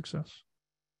demand success.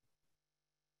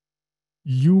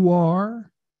 You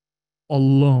are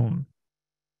alone.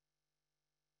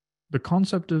 The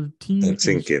concept of team That's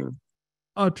is thinking.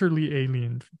 utterly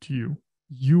alien to you.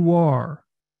 You are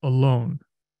alone.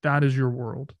 That is your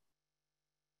world.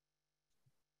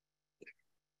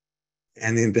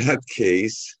 And in that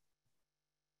case,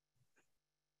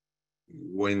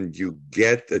 when you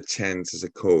get a chance as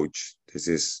a coach, this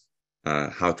is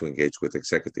how to engage with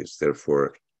executives.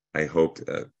 Therefore, I hope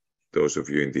those of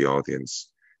you in the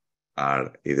audience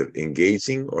are either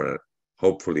engaging or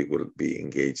hopefully will be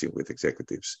engaging with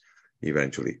executives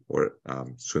eventually, or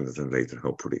sooner than later,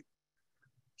 hopefully.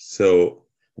 So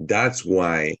that's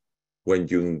why when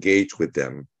you engage with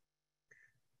them,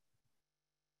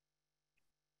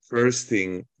 first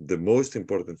thing, the most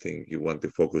important thing you want to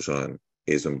focus on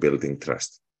is on building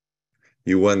trust.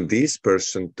 You want this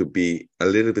person to be a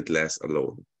little bit less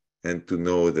alone and to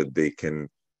know that they can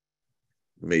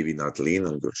maybe not lean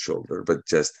on your shoulder, but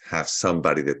just have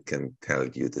somebody that can tell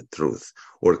you the truth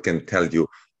or can tell you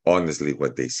honestly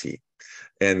what they see.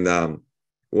 And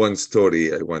one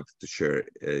story I wanted to share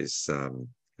is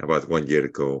about 1 year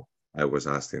ago, I was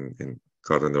asked in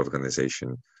current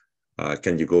organization,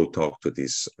 can you go talk to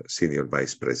this senior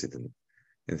vice president?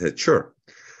 And he said, sure.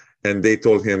 And they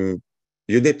told him,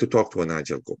 you need to talk to an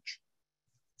Agile coach.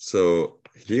 So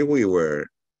here we were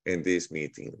in this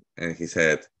meeting, and he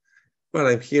said, well,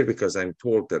 I'm here because I'm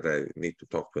told that I need to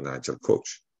talk to an Agile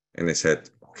coach. And I said,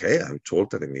 okay, I'm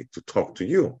told that I need to talk to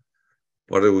you.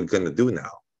 What are we going to do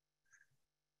now?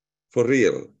 For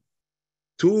real,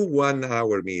 2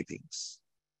 1-hour meetings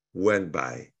went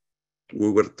by.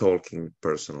 We were talking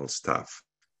personal stuff.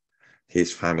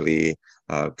 His family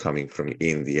coming from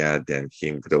India, then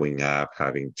him growing up,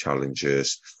 having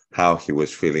challenges, how he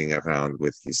was feeling around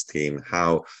with his team,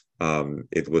 how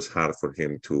it was hard for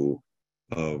him to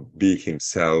be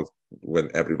himself when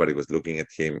everybody was looking at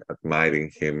him,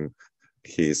 admiring him.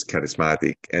 He's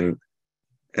charismatic.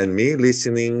 And me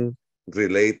listening,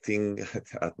 relating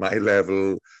at my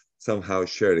level, somehow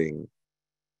sharing.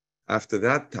 After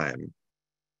that time,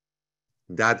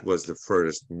 that was the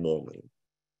first moment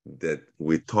that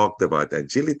we talked about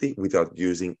agility without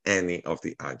using any of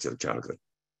the Agile jargon.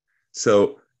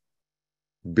 So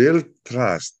build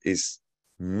trust is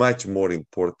much more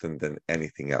important than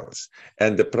anything else.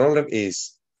 And the problem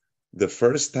is the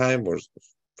first time or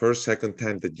first, second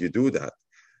time that you do that,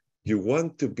 you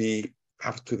want to be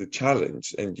up to the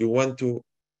challenge and you want to,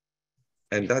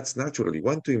 and that's natural, you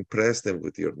want to impress them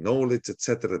with your knowledge,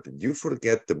 etc. That you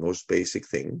forget the most basic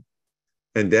thing.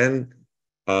 And then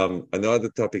another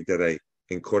topic that I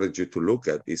encourage you to look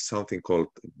at is something called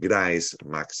Grei's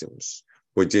maxims,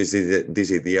 which is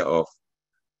this idea of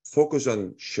focus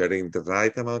on sharing the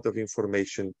right amount of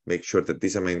information, make sure that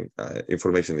this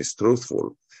information is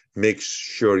truthful, make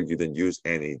sure you don't use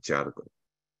any jargon.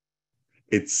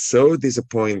 It's so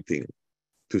disappointing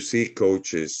to see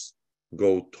coaches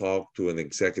go talk to an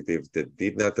executive that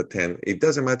did not attend. It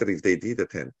doesn't matter if they did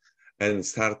attend, and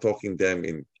start talking them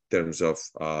in terms of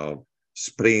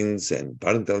sprints and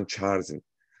burn down charts. And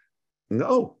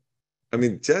no, I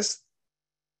mean, just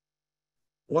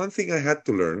one thing I had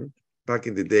to learn back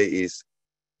in the day is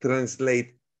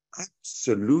translate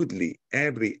absolutely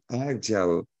every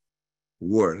Agile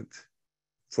word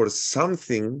for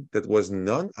something that was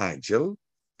non-Agile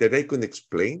that I could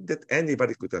explain that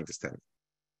anybody could understand.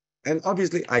 And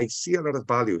obviously, I see a lot of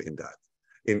value in that,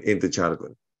 in the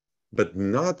jargon, but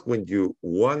not when you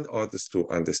want others to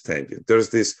understand you. There's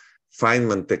this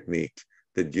Feynman technique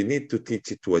that you need to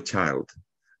teach it to a child,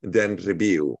 then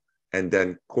review, and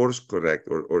then course correct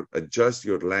or adjust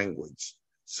your language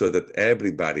so that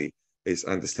everybody is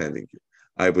understanding you.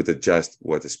 I would adjust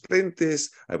what a sprint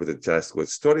is. I would adjust what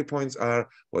story points are,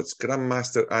 what Scrum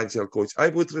Master, Agile Coach. I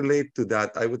would relate to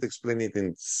that. I would explain it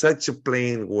in such a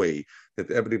plain way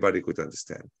that everybody could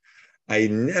understand. I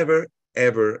never,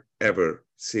 ever, ever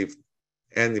see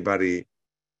anybody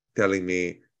telling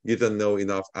me, you don't know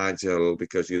enough Agile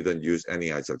because you don't use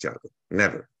any Agile jargon.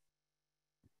 Never.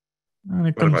 And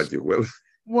it what comes, about you, Will?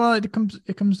 well, it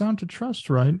comes down to trust,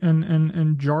 right?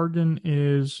 And jargon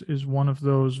is one of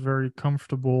those very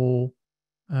comfortable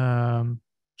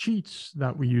cheats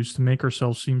that we use to make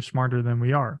ourselves seem smarter than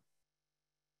we are.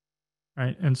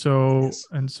 Right. Yes.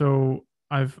 And so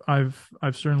I've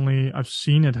certainly I've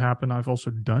seen it happen. I've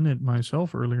also done it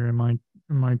myself earlier in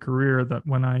my career, that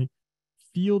when I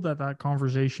feel that that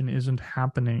conversation isn't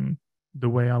happening the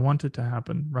way I want it to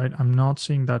happen, right? I'm not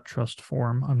seeing that trust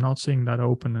form. I'm not seeing that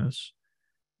openness.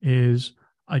 Is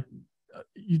I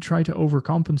You try to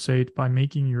overcompensate by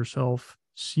making yourself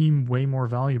seem way more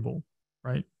valuable,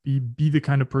 right? Be the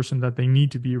kind of person that they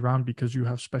need to be around because you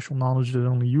have special knowledge that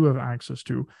only you have access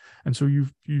to. And so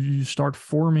you start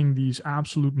forming these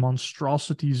absolute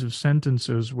monstrosities of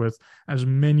sentences with as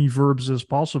many verbs as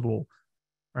possible,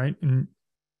 right? And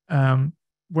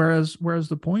whereas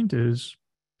the point is,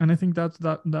 and I think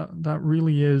that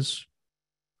really is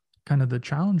kind of the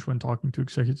challenge when talking to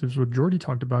executives, what Jordi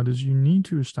talked about is you need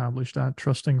to establish that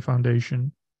trusting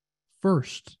foundation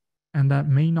first, and that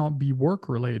may not be work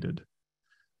related.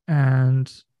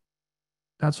 And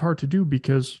that's hard to do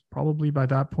because probably by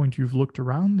that point you've looked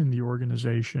around in the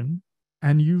organization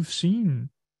and you've seen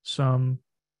some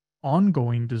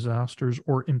ongoing disasters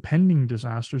or impending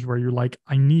disasters where you're like,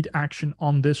 I need action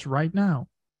on this right now,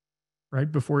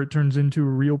 right? Before it turns into a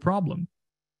real problem.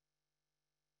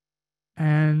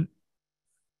 And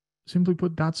simply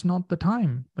put, that's not the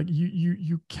time. Like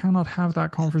you cannot have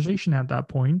that conversation at that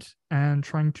point, and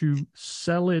trying to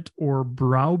sell it or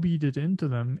browbeat it into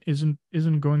them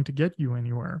isn't going to get you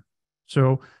anywhere.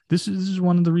 So this is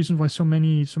one of the reasons why so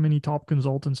many top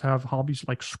consultants have hobbies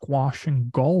like squash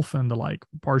and golf and the like.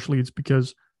 Partially it's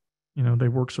because, you know, they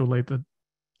work so late that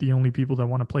the only people that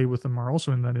want to play with them are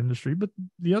also in that industry. But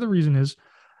the other reason is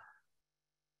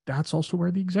that's also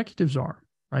where the executives are,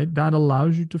 right? That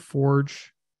allows you to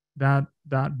forge that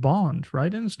bond,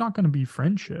 right? And it's not going to be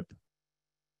friendship,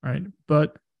 right?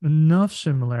 But enough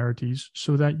similarities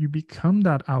so that you become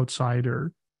that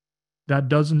outsider that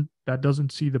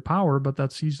doesn't see the power, but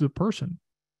that sees the person,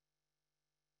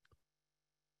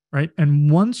 right?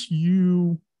 And once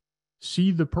you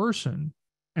see the person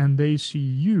and they see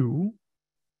you,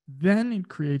 then it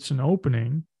creates an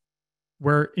opening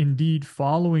where indeed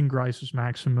following Grice's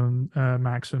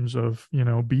maxims of, you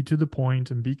know, be to the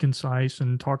point and be concise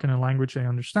and talk in a language they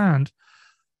understand,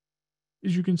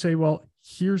 is you can say, well,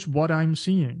 here's what I'm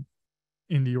seeing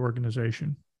in the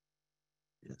organization.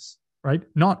 Yes. Right?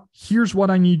 Not here's what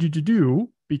I need you to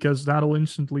do, because that'll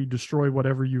instantly destroy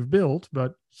whatever you've built,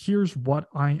 but here's what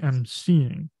I am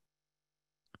seeing.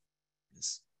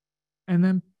 Yes.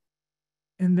 And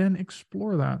then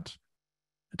explore that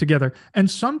together.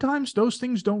 And sometimes those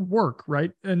things don't work,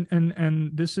 right?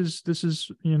 And this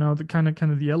is, you know, the kind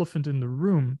of the elephant in the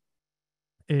room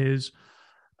is,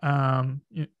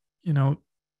 you know,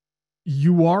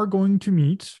 you are going to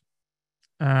meet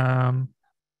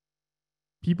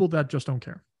people that just don't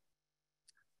care,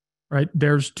 right?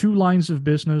 There's two lines of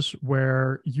business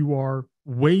where you are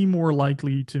way more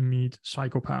likely to meet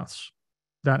psychopaths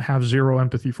that have zero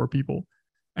empathy for people,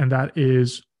 and that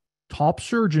is top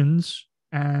surgeons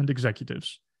and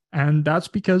executives. And that's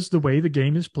because the way the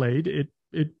game is played, it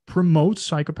promotes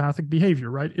psychopathic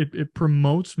behavior, right? It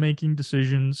promotes making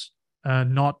decisions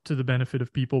not to the benefit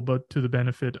of people, but to the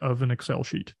benefit of an Excel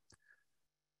sheet.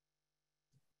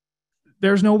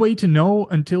 There's no way to know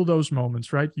until those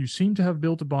moments, right? You seem to have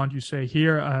built a bond. You say,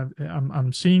 here,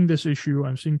 I'm seeing this issue.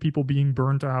 I'm seeing people being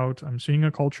burnt out. I'm seeing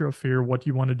a culture of fear. What do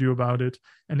you want to do about it?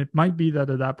 And it might be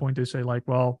that at that point they say like,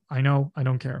 well, I know, I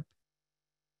don't care.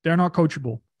 They're not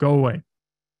coachable. Go away,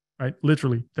 right?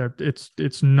 Literally,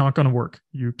 it's not going to work.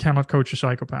 You cannot coach a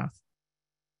psychopath.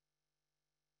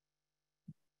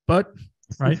 But,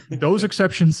 right, those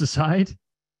exceptions aside,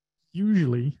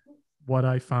 usually what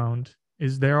I found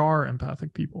is there are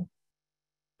empathic people.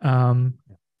 And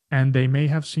they may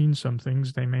have seen some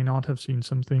things, they may not have seen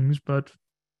some things, but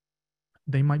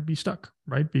they might be stuck,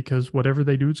 right? Because whatever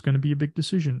they do, it's going to be a big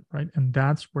decision, right? And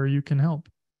that's where you can help.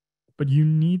 But you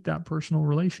need that personal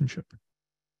relationship.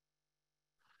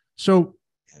 So,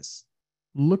 yes.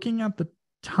 Looking at the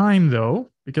time, though,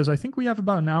 because I think we have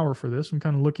about an hour for this. I'm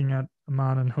kind of looking at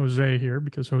Aman and Jose here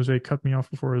because Jose cut me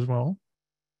off before as well.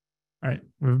 All right,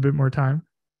 we have a bit more time.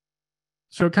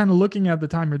 So, kind of looking at the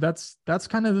timer, that's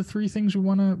kind of the three things we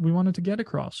wanted to get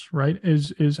across, right?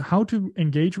 Is how to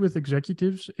engage with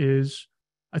executives. Is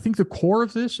I think the core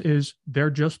of this is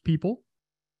they're just people.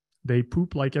 They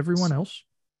poop like everyone else.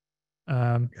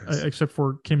 Except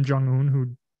for Kim Jong-un,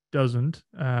 who doesn't.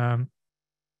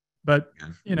 But,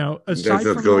 you know, aside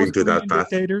from going to North that path.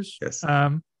 dictators, yes.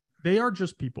 They are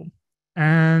just people.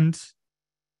 And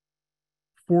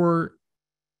for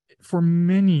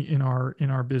many in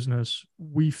our business,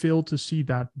 we fail to see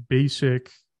that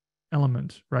basic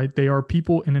element, right? They are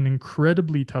people in an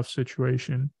incredibly tough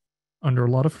situation, under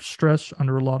a lot of stress,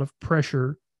 under a lot of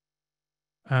pressure,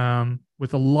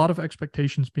 with a lot of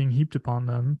expectations being heaped upon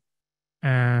them,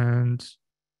 and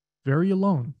very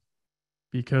alone,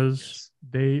 because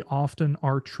they often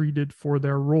are treated for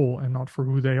their role and not for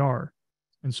who they are.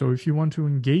 And so if you want to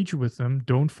engage with them,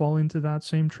 don't fall into that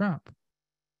same trap.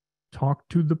 Talk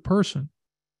to the person.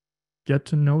 Get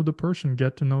to know the person.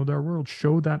 Get to know their world.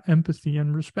 Show that empathy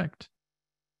and respect.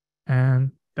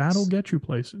 and that'll get you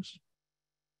places.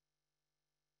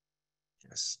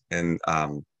 Yes. And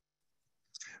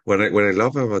what I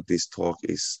love about this talk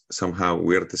is somehow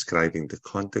we're describing the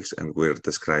context and we're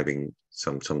describing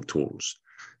some tools.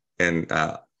 And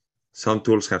some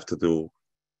tools have to do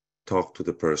talk to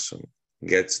the person,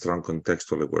 get strong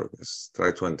contextual awareness,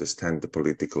 try to understand the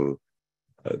political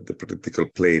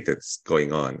play that's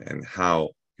going on and how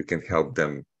you can help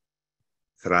them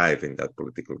thrive in that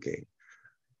political game.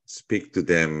 Speak to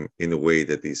them in a way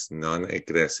that is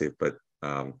non-aggressive, but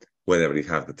whenever you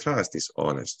have the trust, is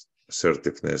honest,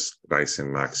 assertiveness,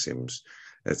 rising maxims,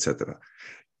 etc.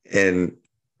 And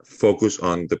focus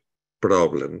on the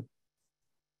problem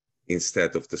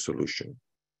instead of the solution.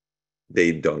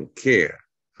 They don't care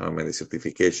how many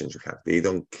certifications you have. They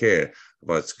don't care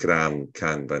about Scrum,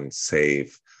 Kanban,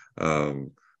 SAFe,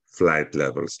 flight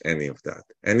levels, any of that.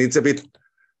 And it's a bit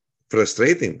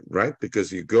frustrating, right?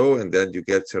 Because you go and then you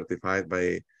get certified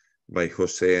by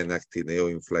Jose and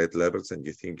Actineo in flight levels, and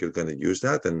you think you're going to use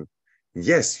that. And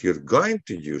yes, you're going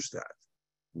to use that,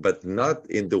 but not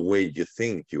in the way you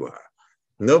think you are.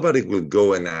 Nobody will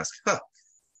go and ask,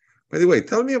 by the way,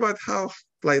 tell me about how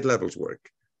flight levels work.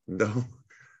 No,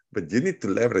 but you need to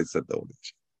leverage that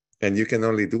knowledge. And you can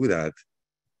only do that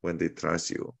when they trust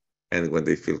you and when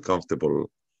they feel comfortable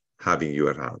having you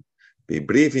around. Be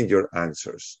brief in your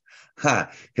answers.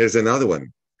 Here's another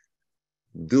one.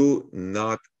 Do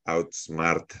not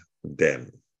outsmart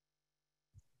them.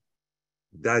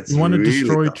 That's You want to really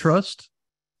destroy tough. trust?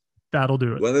 That'll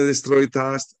do it. Want to destroy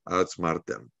trust? Outsmart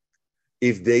them.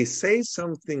 If they say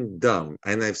something dumb,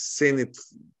 and I've seen it,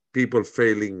 people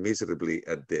failing miserably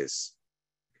at this,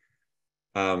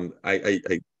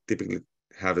 I typically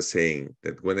have a saying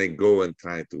that when I go and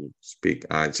try to speak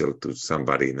Agile to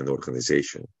somebody in an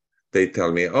organization, they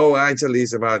tell me, oh, Agile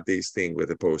is about this thing with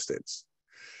the Post-its.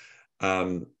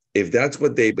 If that's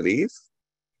what they believe,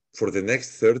 for the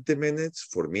next 30 minutes,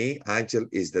 for me, Agile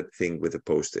is that thing with the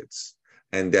Post-its.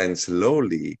 And then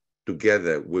slowly,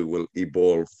 together, we will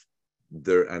evolve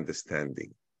their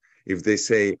understanding. If they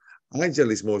say,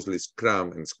 Agile is mostly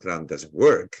Scrum and Scrum doesn't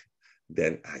work,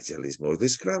 then Agile is mostly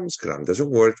Scrum, Scrum doesn't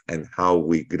work, and how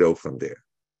we grow from there.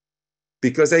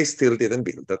 Because I still didn't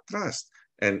build that trust.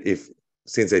 And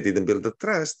since I didn't build the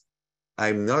trust,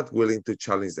 I'm not willing to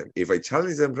challenge them. If I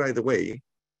challenge them right away,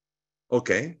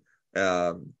 okay,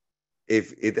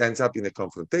 if it ends up in a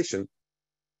confrontation,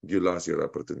 you lost your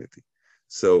opportunity.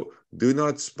 So do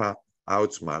not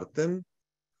outsmart them.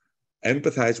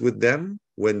 Empathize with them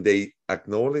when they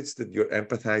acknowledge that you're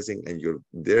empathizing and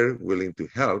they're willing to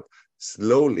help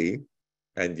slowly,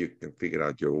 and you can figure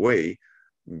out your way,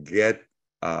 get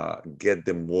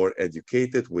them more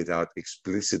educated without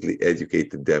explicitly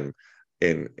educating them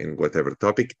in whatever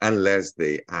topic, unless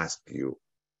they ask you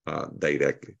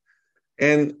directly.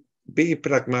 And be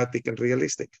pragmatic and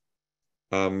realistic.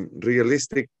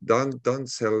 Realistic, don't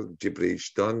sell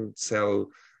gibberish, don't sell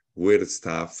weird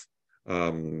stuff,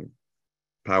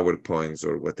 PowerPoints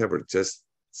or whatever. Just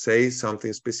say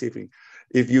something specific.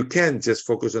 If you can, just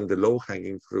focus on the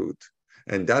low-hanging fruit.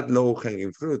 And that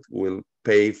low-hanging fruit will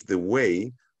pave the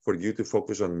way for you to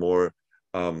focus on more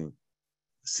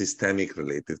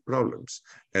systemic-related problems.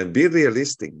 And be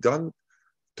realistic. Don't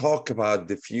talk about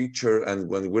the future and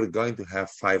when we're going to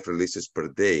have 5 releases per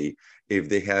day if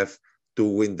they have 2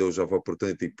 windows of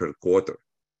opportunity per quarter.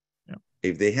 Yeah.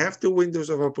 If they have 2 windows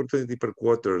of opportunity per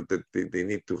quarter that they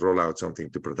need to roll out something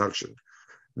to production,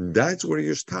 that's where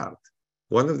you start.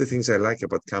 One of the things I like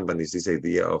about Kanban is this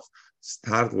idea of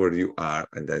start where you are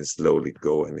and then slowly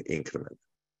go and increment.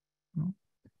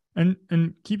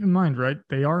 And keep in mind, right,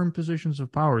 they are in positions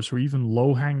of power, so even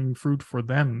low-hanging fruit for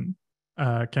them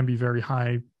can be very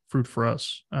high fruit for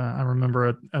us. I remember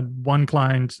at one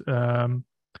client,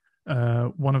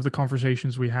 one of the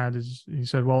conversations we had is he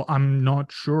said, well, I'm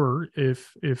not sure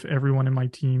if everyone in my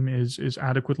team is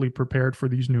adequately prepared for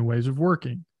these new ways of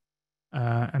working.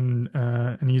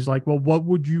 And he's like, well, what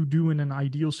would you do in an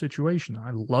ideal situation?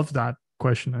 I love that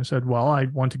question. I said, well, I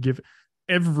want to give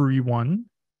everyone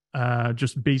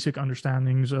just basic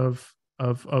understandings of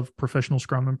professional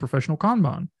Scrum and professional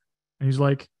Kanban. And he's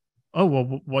like, oh,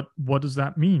 well, what does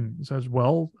that mean? He says,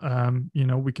 well,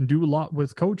 we can do a lot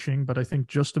with coaching, but I think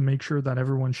just to make sure that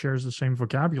everyone shares the same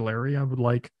vocabulary, I would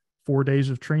like 4 days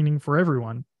of training for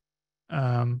everyone.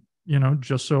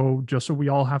 Just so we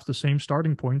all have the same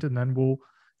starting point, and then we'll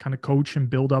kind of coach and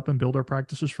build up and build our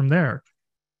practices from there.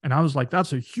 And I was like,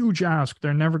 that's a huge ask.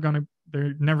 They're never gonna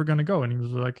go. And he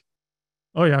was like,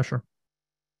 oh yeah, sure.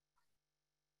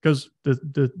 Because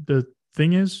the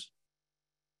thing is,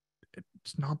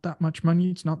 it's not that much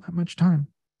money. It's not that much time.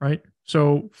 right?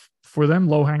 So for them,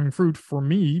 low-hanging fruit. For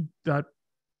me, that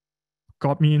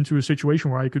got me into a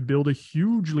situation where I could build a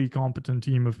hugely competent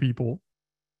team of people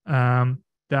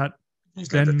that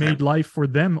then made life for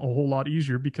them a whole lot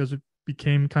easier, because it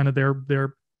became kind of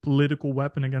their political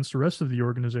weapon against the rest of the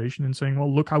organization, and saying,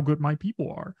 well, look how good my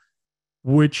people are,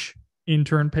 which in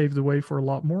turn paved the way for a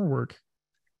lot more work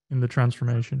in the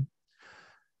transformation.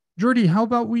 Jordi, how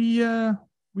about we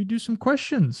do some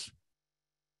questions?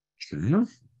 Sure.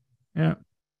 Yeah.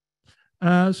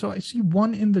 So I see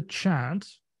one in the chat.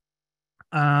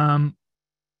 And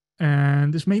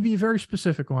this may be a very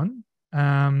specific one.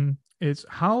 It's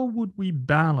how would we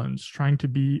balance trying to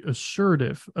be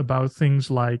assertive about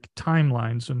things like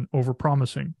timelines and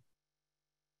overpromising?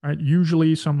 Right?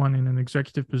 Usually someone in an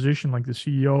executive position like the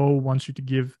CEO wants you to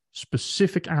give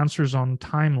specific answers on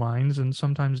timelines, and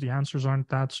sometimes the answers aren't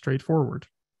that straightforward.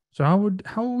 So how would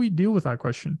we deal with that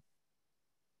question?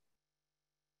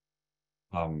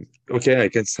 Okay, I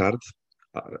can start.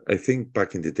 I think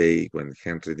back in the day when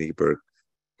Henry Nieberg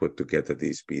put together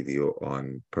this video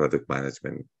on product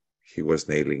management, he was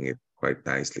nailing it quite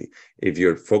nicely. If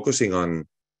you're focusing on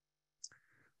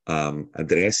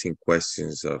addressing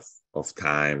questions of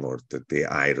time or the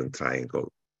iron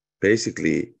triangle,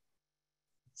 basically,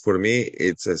 for me,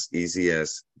 it's as easy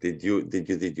as did you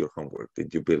did your homework?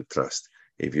 Did you build trust?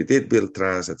 If you did build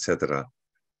trust, etc.,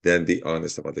 then be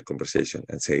honest about the conversation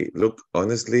and say, look,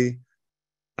 honestly,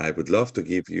 I would love to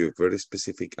give you a very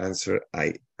specific answer.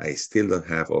 I still don't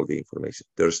have all the information.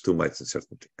 There's too much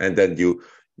uncertainty. And then you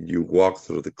walk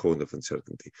through the cone of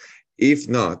uncertainty. If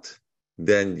not,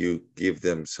 then you give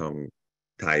them some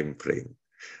time frame.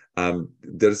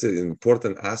 There's an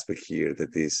important aspect here,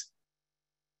 that is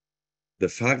the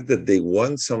fact that they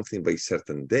want something by a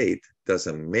certain date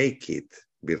doesn't make it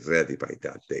be ready by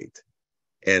that date.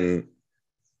 And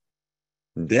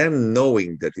them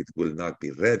knowing that it will not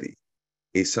be ready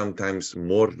is sometimes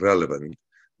more relevant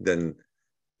than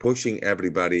pushing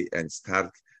everybody and start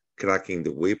cracking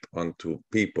the whip onto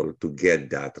people to get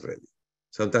that ready.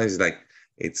 Sometimes it's like,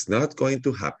 it's not going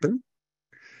to happen.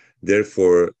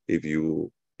 Therefore, if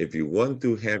you want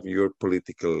to have your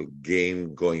political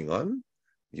game going on,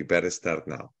 you better start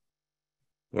now.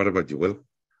 What about you, Will?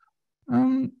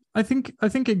 I think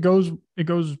it goes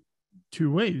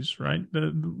two ways, right?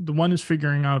 The one is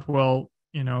figuring out, well,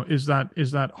 is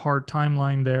that hard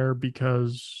timeline there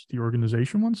because the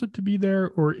organization wants it to be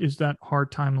there, or is that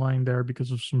hard timeline there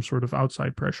because of some sort of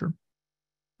outside pressure?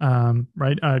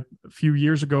 Right. A few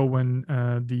years ago, when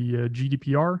the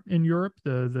GDPR in Europe,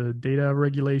 the data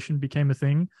regulation became a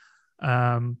thing,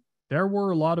 there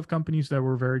were a lot of companies that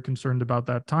were very concerned about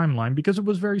that timeline, because it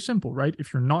was very simple, right?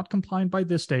 If you're not compliant by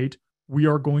this date, we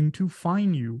are going to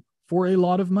fine you for a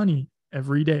lot of money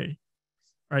every day,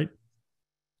 right?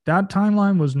 That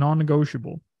timeline was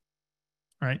non-negotiable,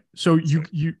 right? So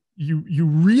you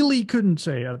really couldn't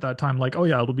say at that time, like, oh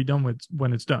yeah, it'll be done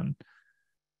when it's done,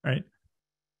 right?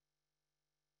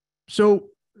 So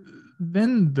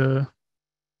then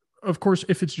of course,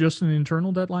 if it's just an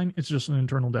internal deadline, it's just an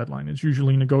internal deadline. It's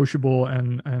usually negotiable.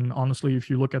 And honestly, if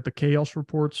you look at the chaos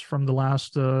reports from the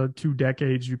last 2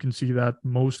 decades, you can see that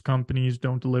most companies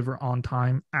don't deliver on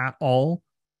time at all.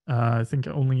 I think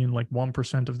only in like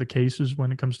 1% of the cases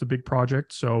when it comes to big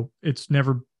projects. So it's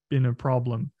never been a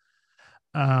problem.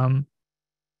 But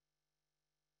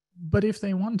if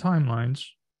they want timelines,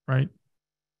 right?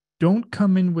 Don't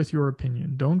come in with your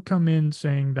opinion. Don't come in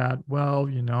saying that, well,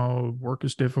 work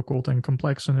is difficult and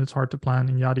complex and it's hard to plan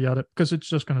and yada, yada, because it's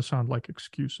just going to sound like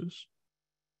excuses,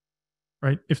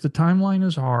 right? If the timeline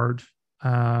is hard,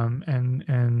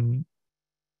 and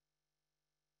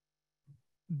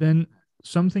then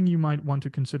something you might want to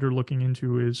consider looking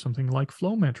into is something like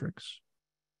flow metrics,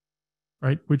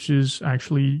 right? Which is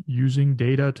actually using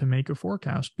data to make a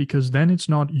forecast, because then it's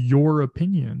not your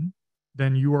opinion.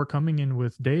 Then you are coming in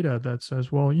with data that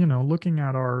says, well, looking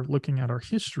at our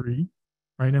history,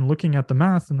 right, and looking at the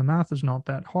math, and the math is not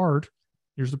that hard.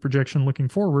 Here's the projection looking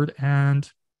forward, and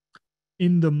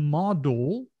in the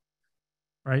model,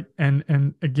 right, and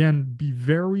again, be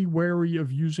very wary of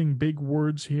using big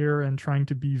words here and trying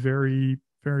to be very,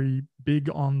 very big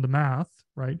on the math,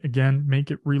 right? Again,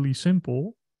 make it really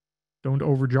simple. Don't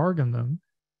over jargon them.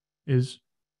 Is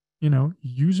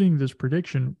using this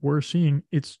prediction, we're seeing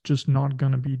it's just not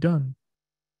going to be done.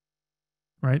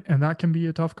 Right. And that can be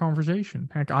a tough conversation.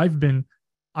 Heck, I've been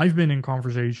in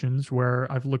conversations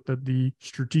where I've looked at the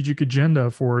strategic agenda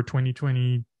for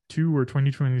 2022 or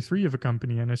 2023 of a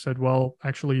company. And I said, well,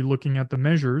 actually looking at the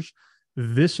measures,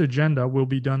 this agenda will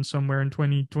be done somewhere in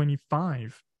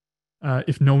 2025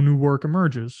 if no new work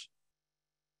emerges.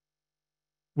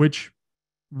 Which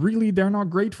really they're not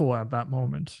grateful at that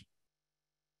moment.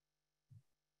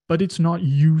 But it's not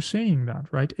you saying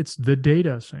that, right? It's the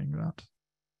data saying that.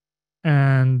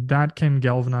 And that can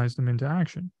galvanize them into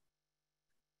action.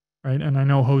 Right. And I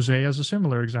know Jose has a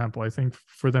similar example. I think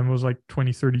for them it was like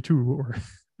 2032 or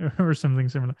or something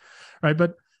similar. Right.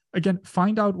 But again,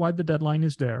 find out why the deadline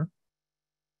is there.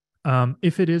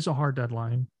 If it is a hard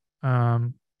deadline,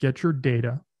 get your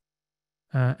data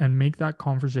and make that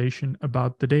conversation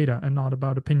about the data and not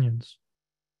about opinions.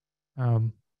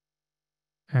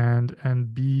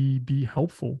 And be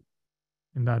helpful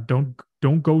in that.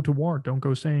 Don't go to war. Don't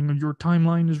go saying your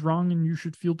timeline is wrong and you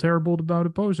should feel terrible about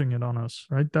opposing it on us.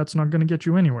 Right? That's not going to get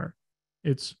you anywhere.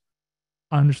 It's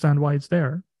I understand why it's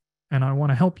there, and I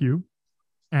want to help you,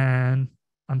 and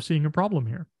I'm seeing a problem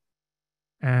here,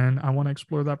 and I want to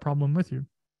explore that problem with you.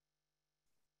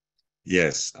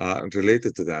 Yes,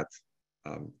 related to that,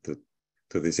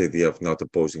 to this idea of not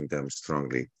opposing them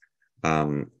strongly.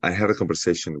 I had a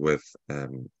conversation with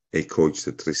a coach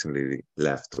that recently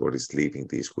left or is leaving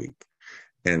this week.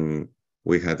 And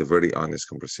we had a very honest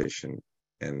conversation.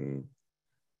 And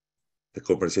the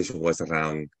conversation was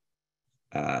around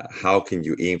how can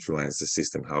you influence the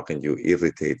system? How can you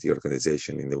irritate the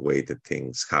organization in the way that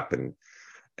things happen?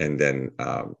 And then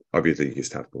obviously you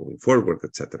start moving forward,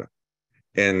 etc.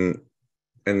 And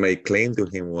my claim to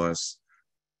him was,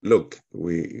 look,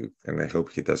 and I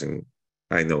hope he doesn't,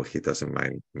 I know he doesn't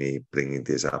mind me bringing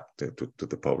this up to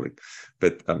the public,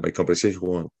 but my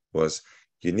conversation was,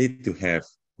 you need to have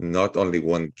not only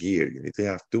one gear, you need to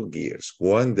have two gears.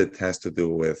 One that has to do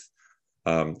with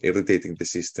irritating the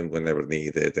system whenever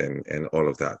needed and all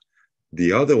of that.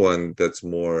 The other one that's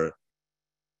more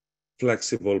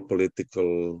flexible,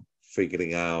 political,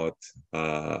 figuring out,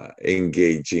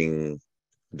 engaging,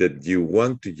 that you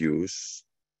want to use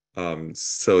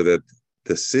so that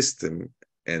the system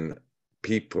and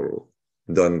people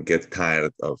don't get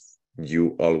tired of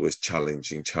you always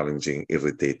challenging,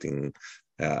 irritating,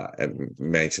 and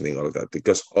mentioning all of that.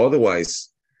 Because otherwise,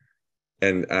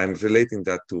 and I'm relating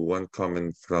that to one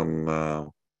comment from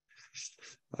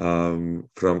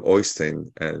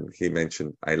Oystein, and he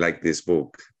mentioned, I like this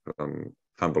book from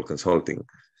Humble Consulting.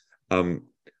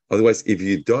 Otherwise, if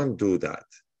you don't do that,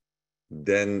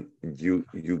 then you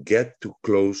get too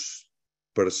close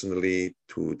personally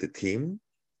to the team,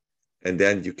 and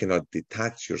then you cannot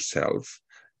detach yourself,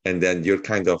 and then you're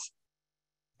kind of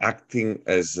acting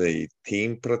as a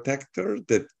team protector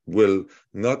that will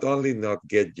not only not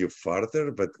get you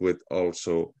farther, but would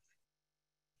also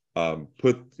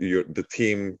put the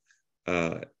team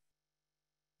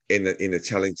in a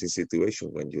challenging situation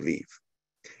when you leave.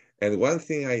 And one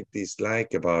thing I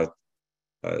dislike about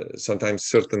sometimes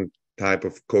certain type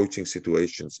of coaching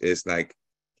situations is like,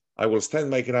 I will stand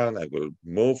my ground, I will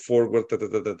move forward,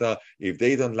 If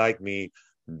they don't like me,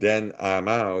 then I'm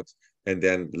out. And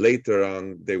then later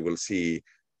on, they will see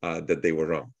that they were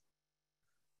wrong.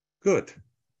 Good.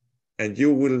 And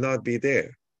you will not be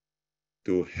there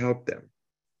to help them.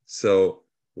 So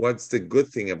what's the good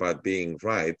thing about being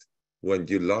right when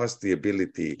you lost the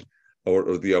ability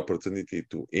or the opportunity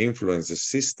to influence the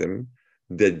system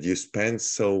that you spend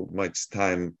so much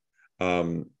time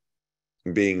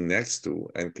being next to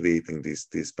and creating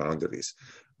these boundaries?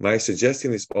 My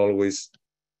suggestion is always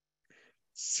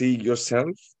see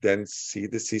yourself, then see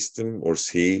the system or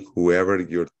see whoever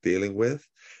you're dealing with.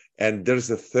 And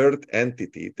there's a third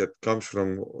entity that comes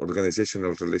from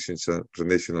organizational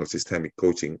relational systemic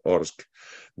coaching, ORSC.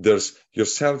 There's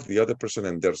yourself, the other person,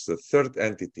 and there's the third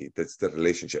entity, that's the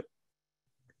relationship.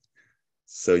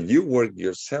 So you work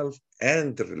yourself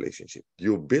and the relationship.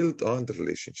 You build on the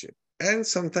relationship. And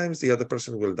sometimes the other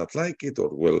person will not like it or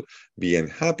will be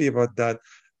unhappy about that,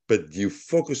 but you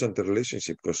focus on the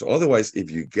relationship, because otherwise, if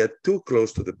you get too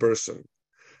close to the person,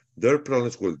 their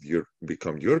problems will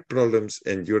become your problems,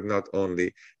 and you're not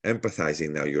only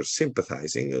empathizing, now you're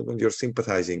sympathizing. And when you're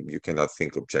sympathizing, you cannot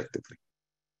think objectively.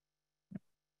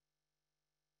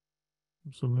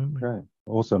 Absolutely. Okay,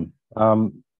 awesome.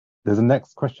 There's a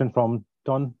next question from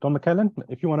Don McKellen.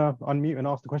 If you want to unmute and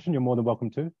ask the question, you're more than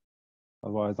welcome to.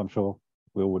 Otherwise, I'm sure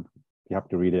Will would be happy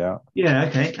to read it out. Yeah,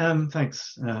 okay.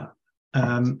 Thanks.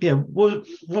 Yeah, what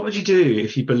would you do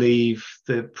if you believe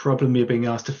the problem you're being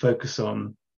asked to focus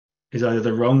on is either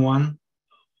the wrong one,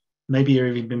 maybe you're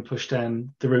even been pushed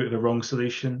down the route of the wrong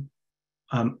solution,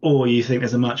 or you think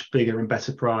there's a much bigger and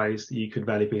better prize that you could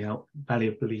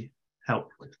valuably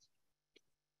help with?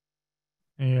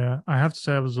 Yeah, I have to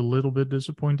say I was a little bit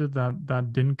disappointed that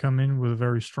didn't come in with a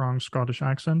very strong Scottish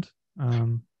accent.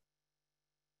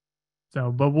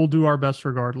 But we'll do our best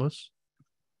regardless.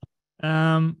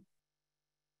 Yeah,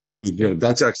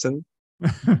 Dutch accent.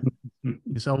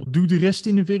 Yes, I'll do the rest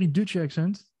in a very Dutch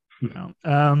accent.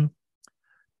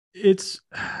 It's,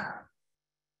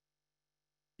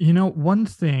 one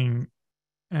thing,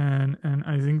 and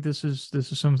I think this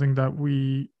is something that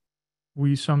we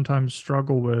sometimes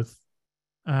struggle with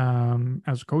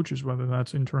as coaches, whether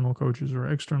that's internal coaches or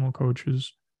external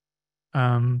coaches.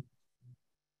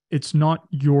 It's not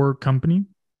your company.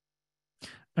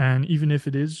 And even if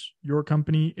it is your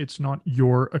company, it's not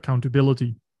your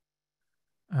accountability.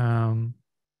 Right.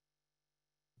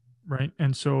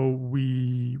 And so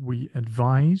we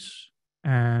advise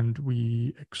and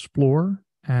we explore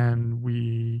and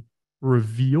we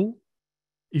reveal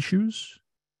issues.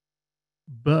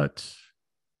 But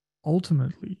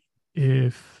ultimately,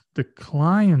 if the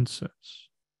client says,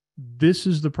 this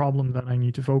is the problem that I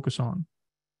need to focus on,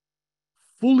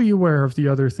 fully aware of the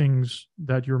other things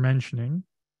that you're mentioning,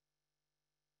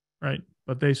 right?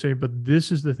 But they say, but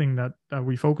this is the thing that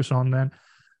we focus on, then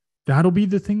that'll be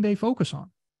the thing they focus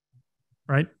on,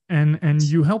 right? And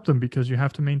you help them because you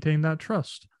have to maintain that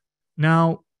trust.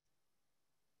 Now,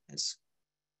 Yes.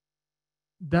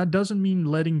 That doesn't mean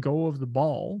letting go of the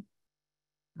ball,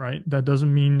 right? That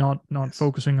doesn't mean not Yes.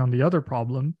 focusing on the other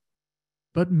problem,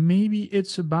 but maybe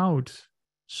it's about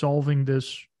solving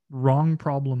this wrong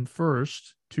problem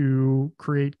first to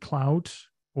create clout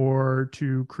or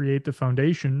to create the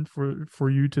foundation for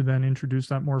you to then introduce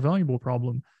that more valuable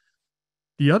problem.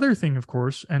 The other thing, of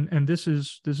course, and this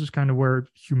is kind of where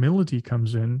humility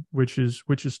comes in, which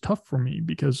is tough for me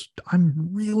because I'm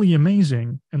really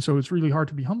amazing, and so it's really hard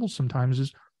to be humble sometimes,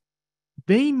 is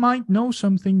they might know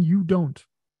something you don't.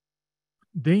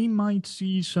 They might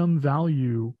see some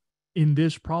value in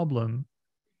this problem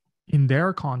in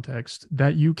their context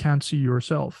that you can't see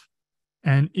yourself.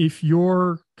 And if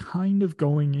you're kind of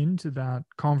going into that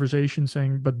conversation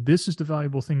saying, but this is the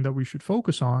valuable thing that we should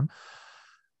focus on,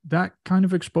 that kind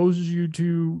of exposes you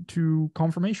to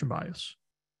confirmation bias,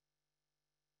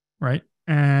 right?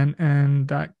 And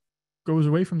that goes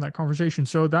away from that conversation.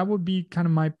 So that would be kind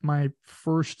of my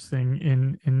first thing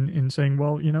in saying,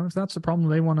 well, if that's the problem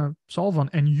they want to solve on,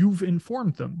 and you've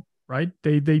informed them, right?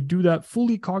 They do that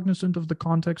fully cognizant of the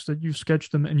context that you've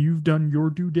sketched them, and you've done your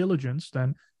due diligence,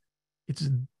 then it's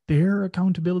their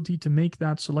accountability to make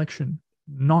that selection,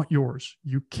 not yours.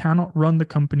 You cannot run the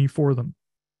company for them,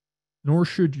 nor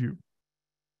should you.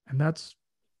 And that's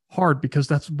hard because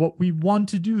that's what we want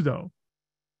to do, though,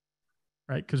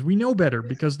 right? Because we know better,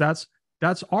 because that's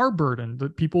our burden,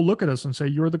 that people look at us and say,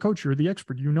 you're the coach, you're the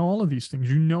expert, you know all of these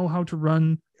things, you know how to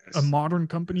run a modern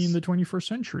company in the 21st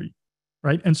century,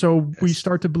 right? And so we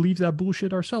start to believe that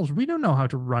bullshit ourselves. We don't know how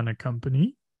to run a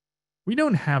company. We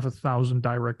don't have 1,000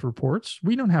 direct reports.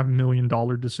 We don't have $1 million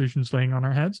decisions laying on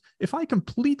our heads. If I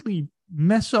completely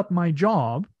mess up my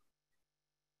job,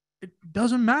 it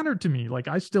doesn't matter to me. Like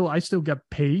I still get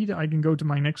paid. I can go to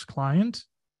my next client,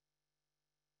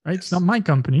 right? It's not my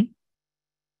company.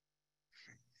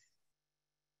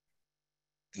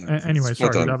 Anyway,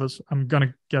 sorry, I'm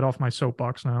gonna get off my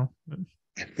soapbox now.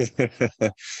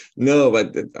 No,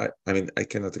 but I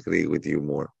cannot agree with you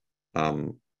more.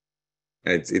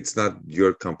 It's not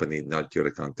your company, not your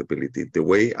accountability. The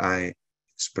way I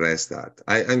express that,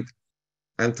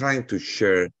 I'm trying to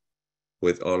share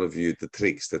with all of you the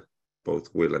tricks that both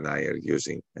Will and I are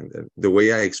using, and the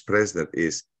way I express that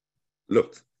is,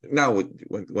 look, now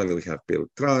when we have built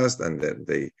trust, and then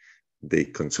they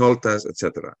consult us,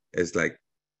 etc. It's like,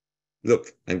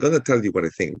 look, I'm going to tell you what I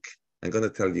think. I'm going to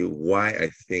tell you why I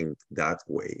think that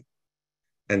way.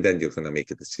 And then you're going to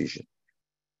make a decision.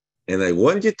 And I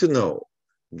want you to know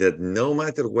that no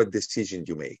matter what decision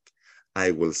you make,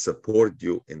 I will support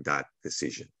you in that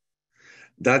decision.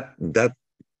 That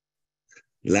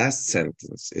last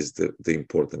sentence is the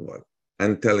important one.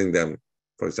 I'm telling them,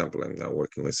 for example, I'm now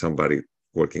working with somebody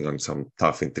working on some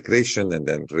tough integration and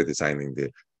then redesigning the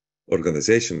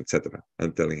organization, etc.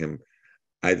 I'm telling him,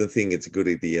 I don't think it's a good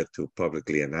idea to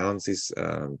publicly announce this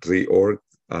reorg.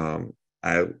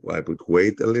 I would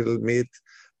wait a little bit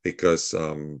because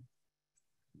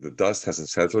the dust hasn't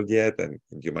settled yet, and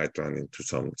you might run into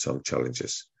some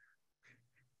challenges.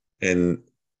 And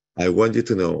I want you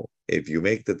to know, if you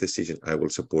make the decision, I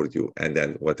will support you. And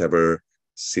then whatever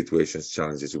situations,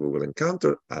 challenges we will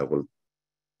encounter, I will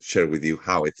share with you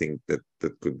how I think that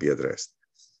could be addressed.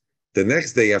 The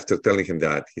next day after telling him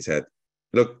that, he said,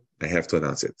 look, I have to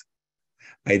announce it.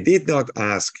 I did not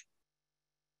ask.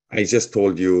 I just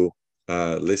told you,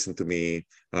 listen to me.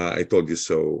 I told you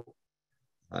so.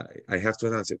 I have to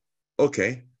announce it.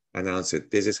 Okay, announce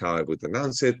it. This is how I would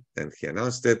announce it. And he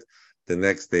announced it. The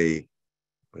next day,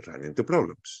 we ran into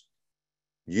problems.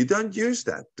 You don't use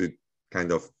that to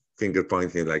kind of finger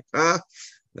pointing like,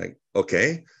 okay,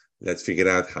 let's figure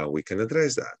out how we can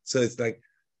address that. So it's like,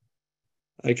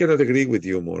 I cannot agree with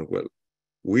you more. Well,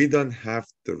 we don't have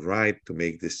the right to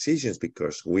make decisions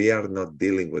because we are not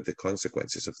dealing with the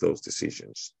consequences of those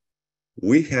decisions.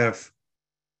 We have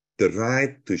the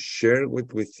right to share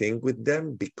what we think with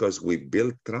them because we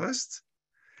build trust,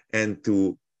 and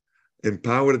to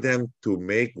empower them to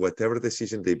make whatever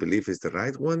decision they believe is the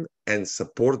right one, and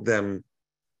support them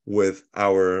with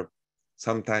our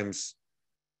sometimes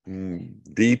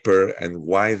deeper and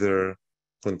wider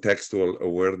contextual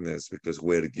awareness, because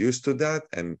we're used to that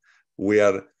and we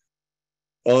are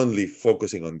only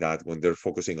focusing on that when they're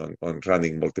focusing on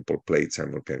running multiple plates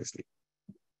simultaneously.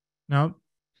 Now,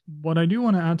 what I do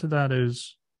want to add to that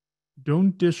is,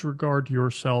 don't disregard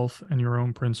yourself and your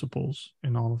own principles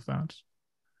in all of that,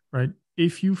 right?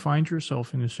 If you find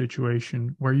yourself in a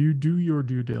situation where you do your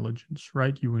due diligence,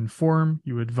 right? You inform,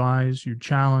 you advise, you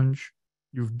challenge,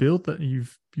 you've built that,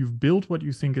 you've built what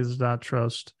you think is that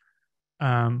trust,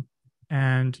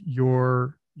 and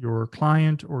your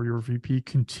client or your VP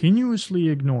continuously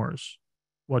ignores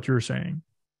what you're saying,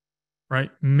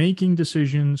 right? Making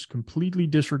decisions, completely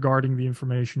disregarding the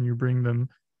information you bring them,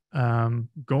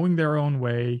 going their own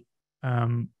way,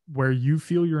 where you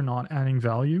feel you're not adding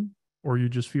value, or you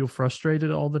just feel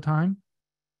frustrated all the time.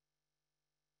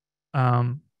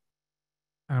 I'm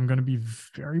going to be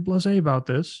very blasé about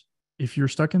this. If you're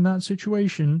stuck in that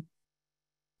situation,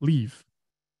 leave.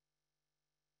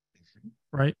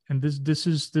 Right? And this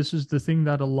is the thing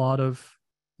that a lot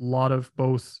of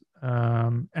both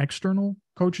external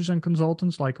coaches and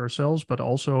consultants like ourselves, but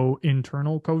also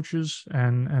internal coaches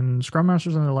and scrum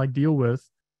masters and the like deal with,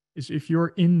 is if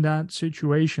you're in that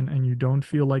situation and you don't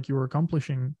feel like you're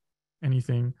accomplishing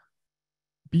anything,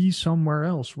 be somewhere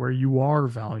else where you are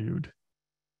valued,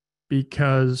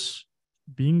 because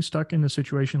being stuck in a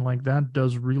situation like that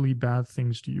does really bad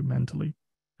things to you mentally,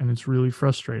 and it's really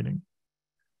frustrating,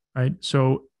 right?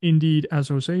 So indeed, as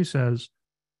Jose says,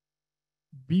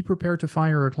 be prepared to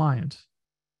fire a client,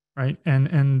 right?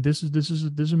 And this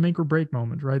is a make or break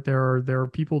moment, right? There are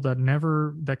people that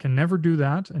can never do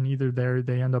that, and either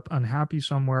they end up unhappy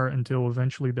somewhere until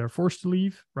eventually they're forced to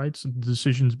leave, right? So the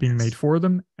decision's being made for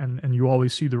them, and you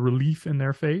always see the relief in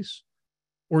their face,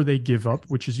 or they give up,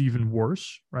 which is even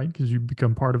worse, right? Because you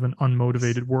become part of an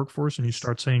unmotivated workforce and you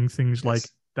start saying things like,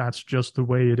 that's just the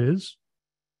way it is,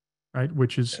 right?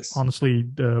 Which is honestly,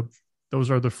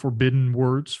 those are the forbidden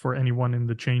words for anyone in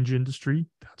the change industry.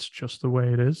 That's just the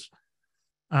way it is.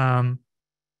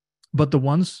 But the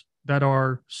ones that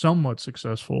are somewhat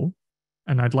successful,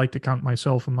 and I'd like to count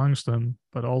myself amongst them,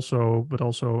 but also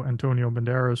Antonio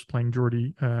Banderas playing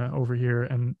Jordi over here,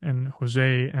 and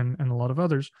Jose and a lot of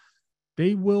others,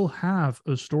 they will have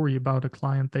a story about a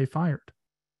client they fired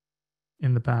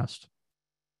in the past.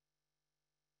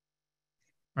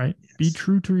 Right? Yes. Be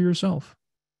true to yourself.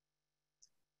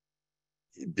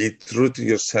 Be true to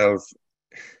yourself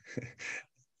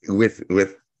with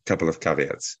a couple of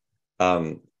caveats.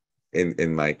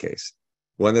 In my case,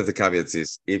 one of the caveats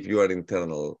is, if you are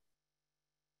internal,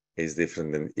 is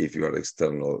different than if you are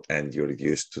external and you're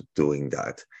used to doing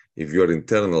that. If you're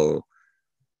internal,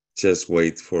 just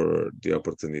wait for the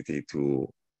opportunity to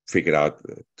figure out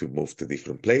to move to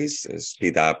different place,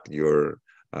 speed up your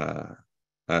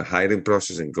hiring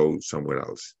process and go somewhere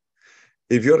else.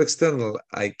 If you're external,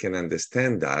 I can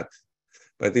understand that,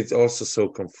 but it's also so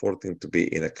comforting to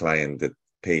be in a client that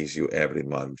pays you every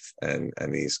month and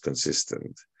is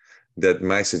consistent, that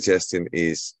my suggestion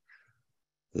is,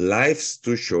 life's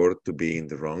too short to be in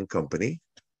the wrong company,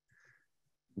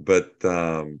 but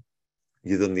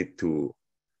you don't need to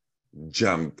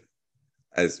jump,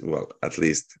 as well, at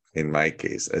least in my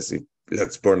case, as if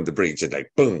let's burn the bridge and like,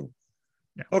 boom.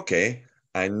 Yeah. Okay,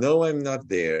 I know I'm not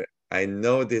there. I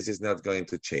know this is not going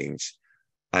to change.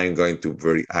 I'm going to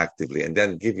very actively, and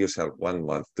then give yourself 1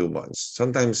 month, 2 months.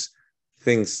 Sometimes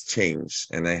things change,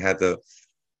 and I had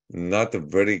not a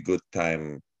very good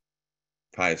time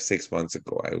 5-6 months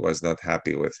ago. I was not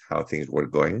happy with how things were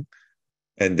going.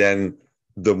 And then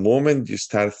the moment you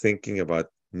start thinking about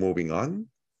moving on,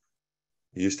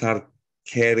 you start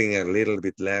caring a little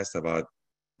bit less about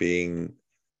being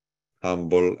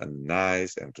humble and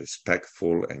nice and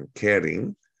respectful and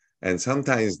caring. And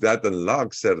sometimes that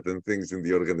unlocks certain things in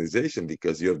the organization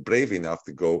because you're brave enough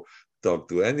to go talk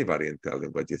to anybody and tell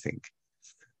them what you think.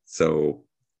 So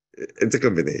it's a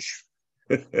combination.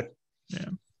 Yeah.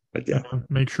 But yeah.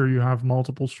 Make sure you have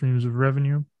multiple streams of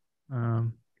revenue.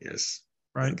 Yes.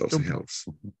 Right. That also helps.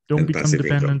 Don't become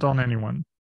dependent on anyone.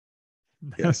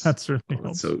 Yes. That certainly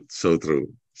helps. So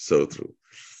true. So true.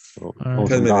 Awesome,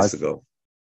 10 minutes guys. to go.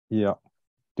 Yeah.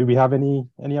 Do we have any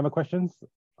other questions?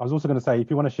 I was also going to say, if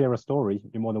you want to share a story,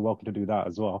 you're more than welcome to do that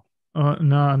as well.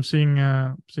 No, I'm seeing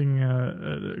a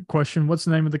question. What's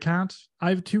the name of the cat? I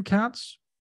have 2 cats.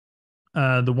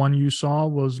 The one you saw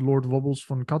was Lord Wobbles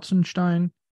von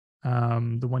Katzenstein.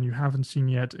 The one you haven't seen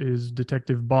yet is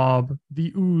Detective Bob,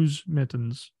 the Ooze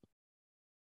Mittens.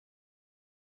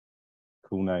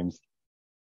 Cool names.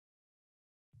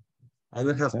 I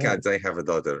don't have cats. I have a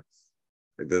daughter.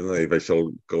 I don't know if I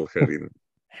shall go her in.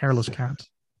 Hairless cat.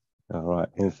 All right.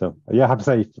 So yeah, I have to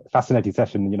say, fascinating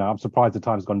session. I'm surprised the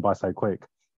time's gone by so quick.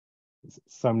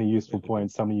 So many useful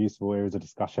points, so many useful areas of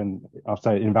discussion. I'll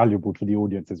say invaluable to the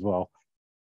audience as well.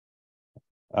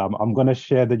 I'm going to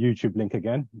share the YouTube link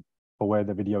again for where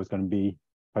the video is going to be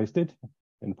posted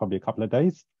in probably a couple of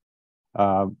days.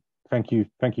 Thank you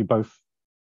both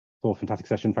for a fantastic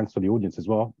session. Thanks for the audience as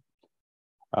well.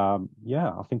 Yeah,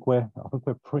 I think we're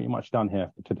pretty much done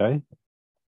here for today.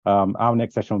 Our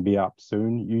next session will be up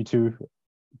soon. You two,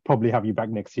 probably have you back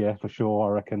next year for sure.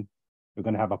 I reckon we're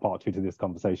going to have a part 2 to this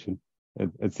conversation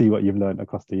and see what you've learned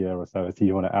across the year or so. See if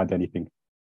you want to add anything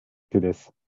to this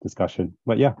discussion.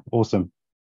 But yeah, awesome.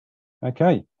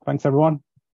 Okay, thanks everyone.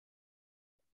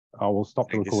 I will stop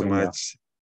the recording now. Thank you so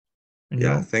much.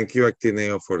 Yeah, thank you,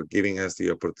 Actineo, for giving us the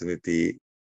opportunity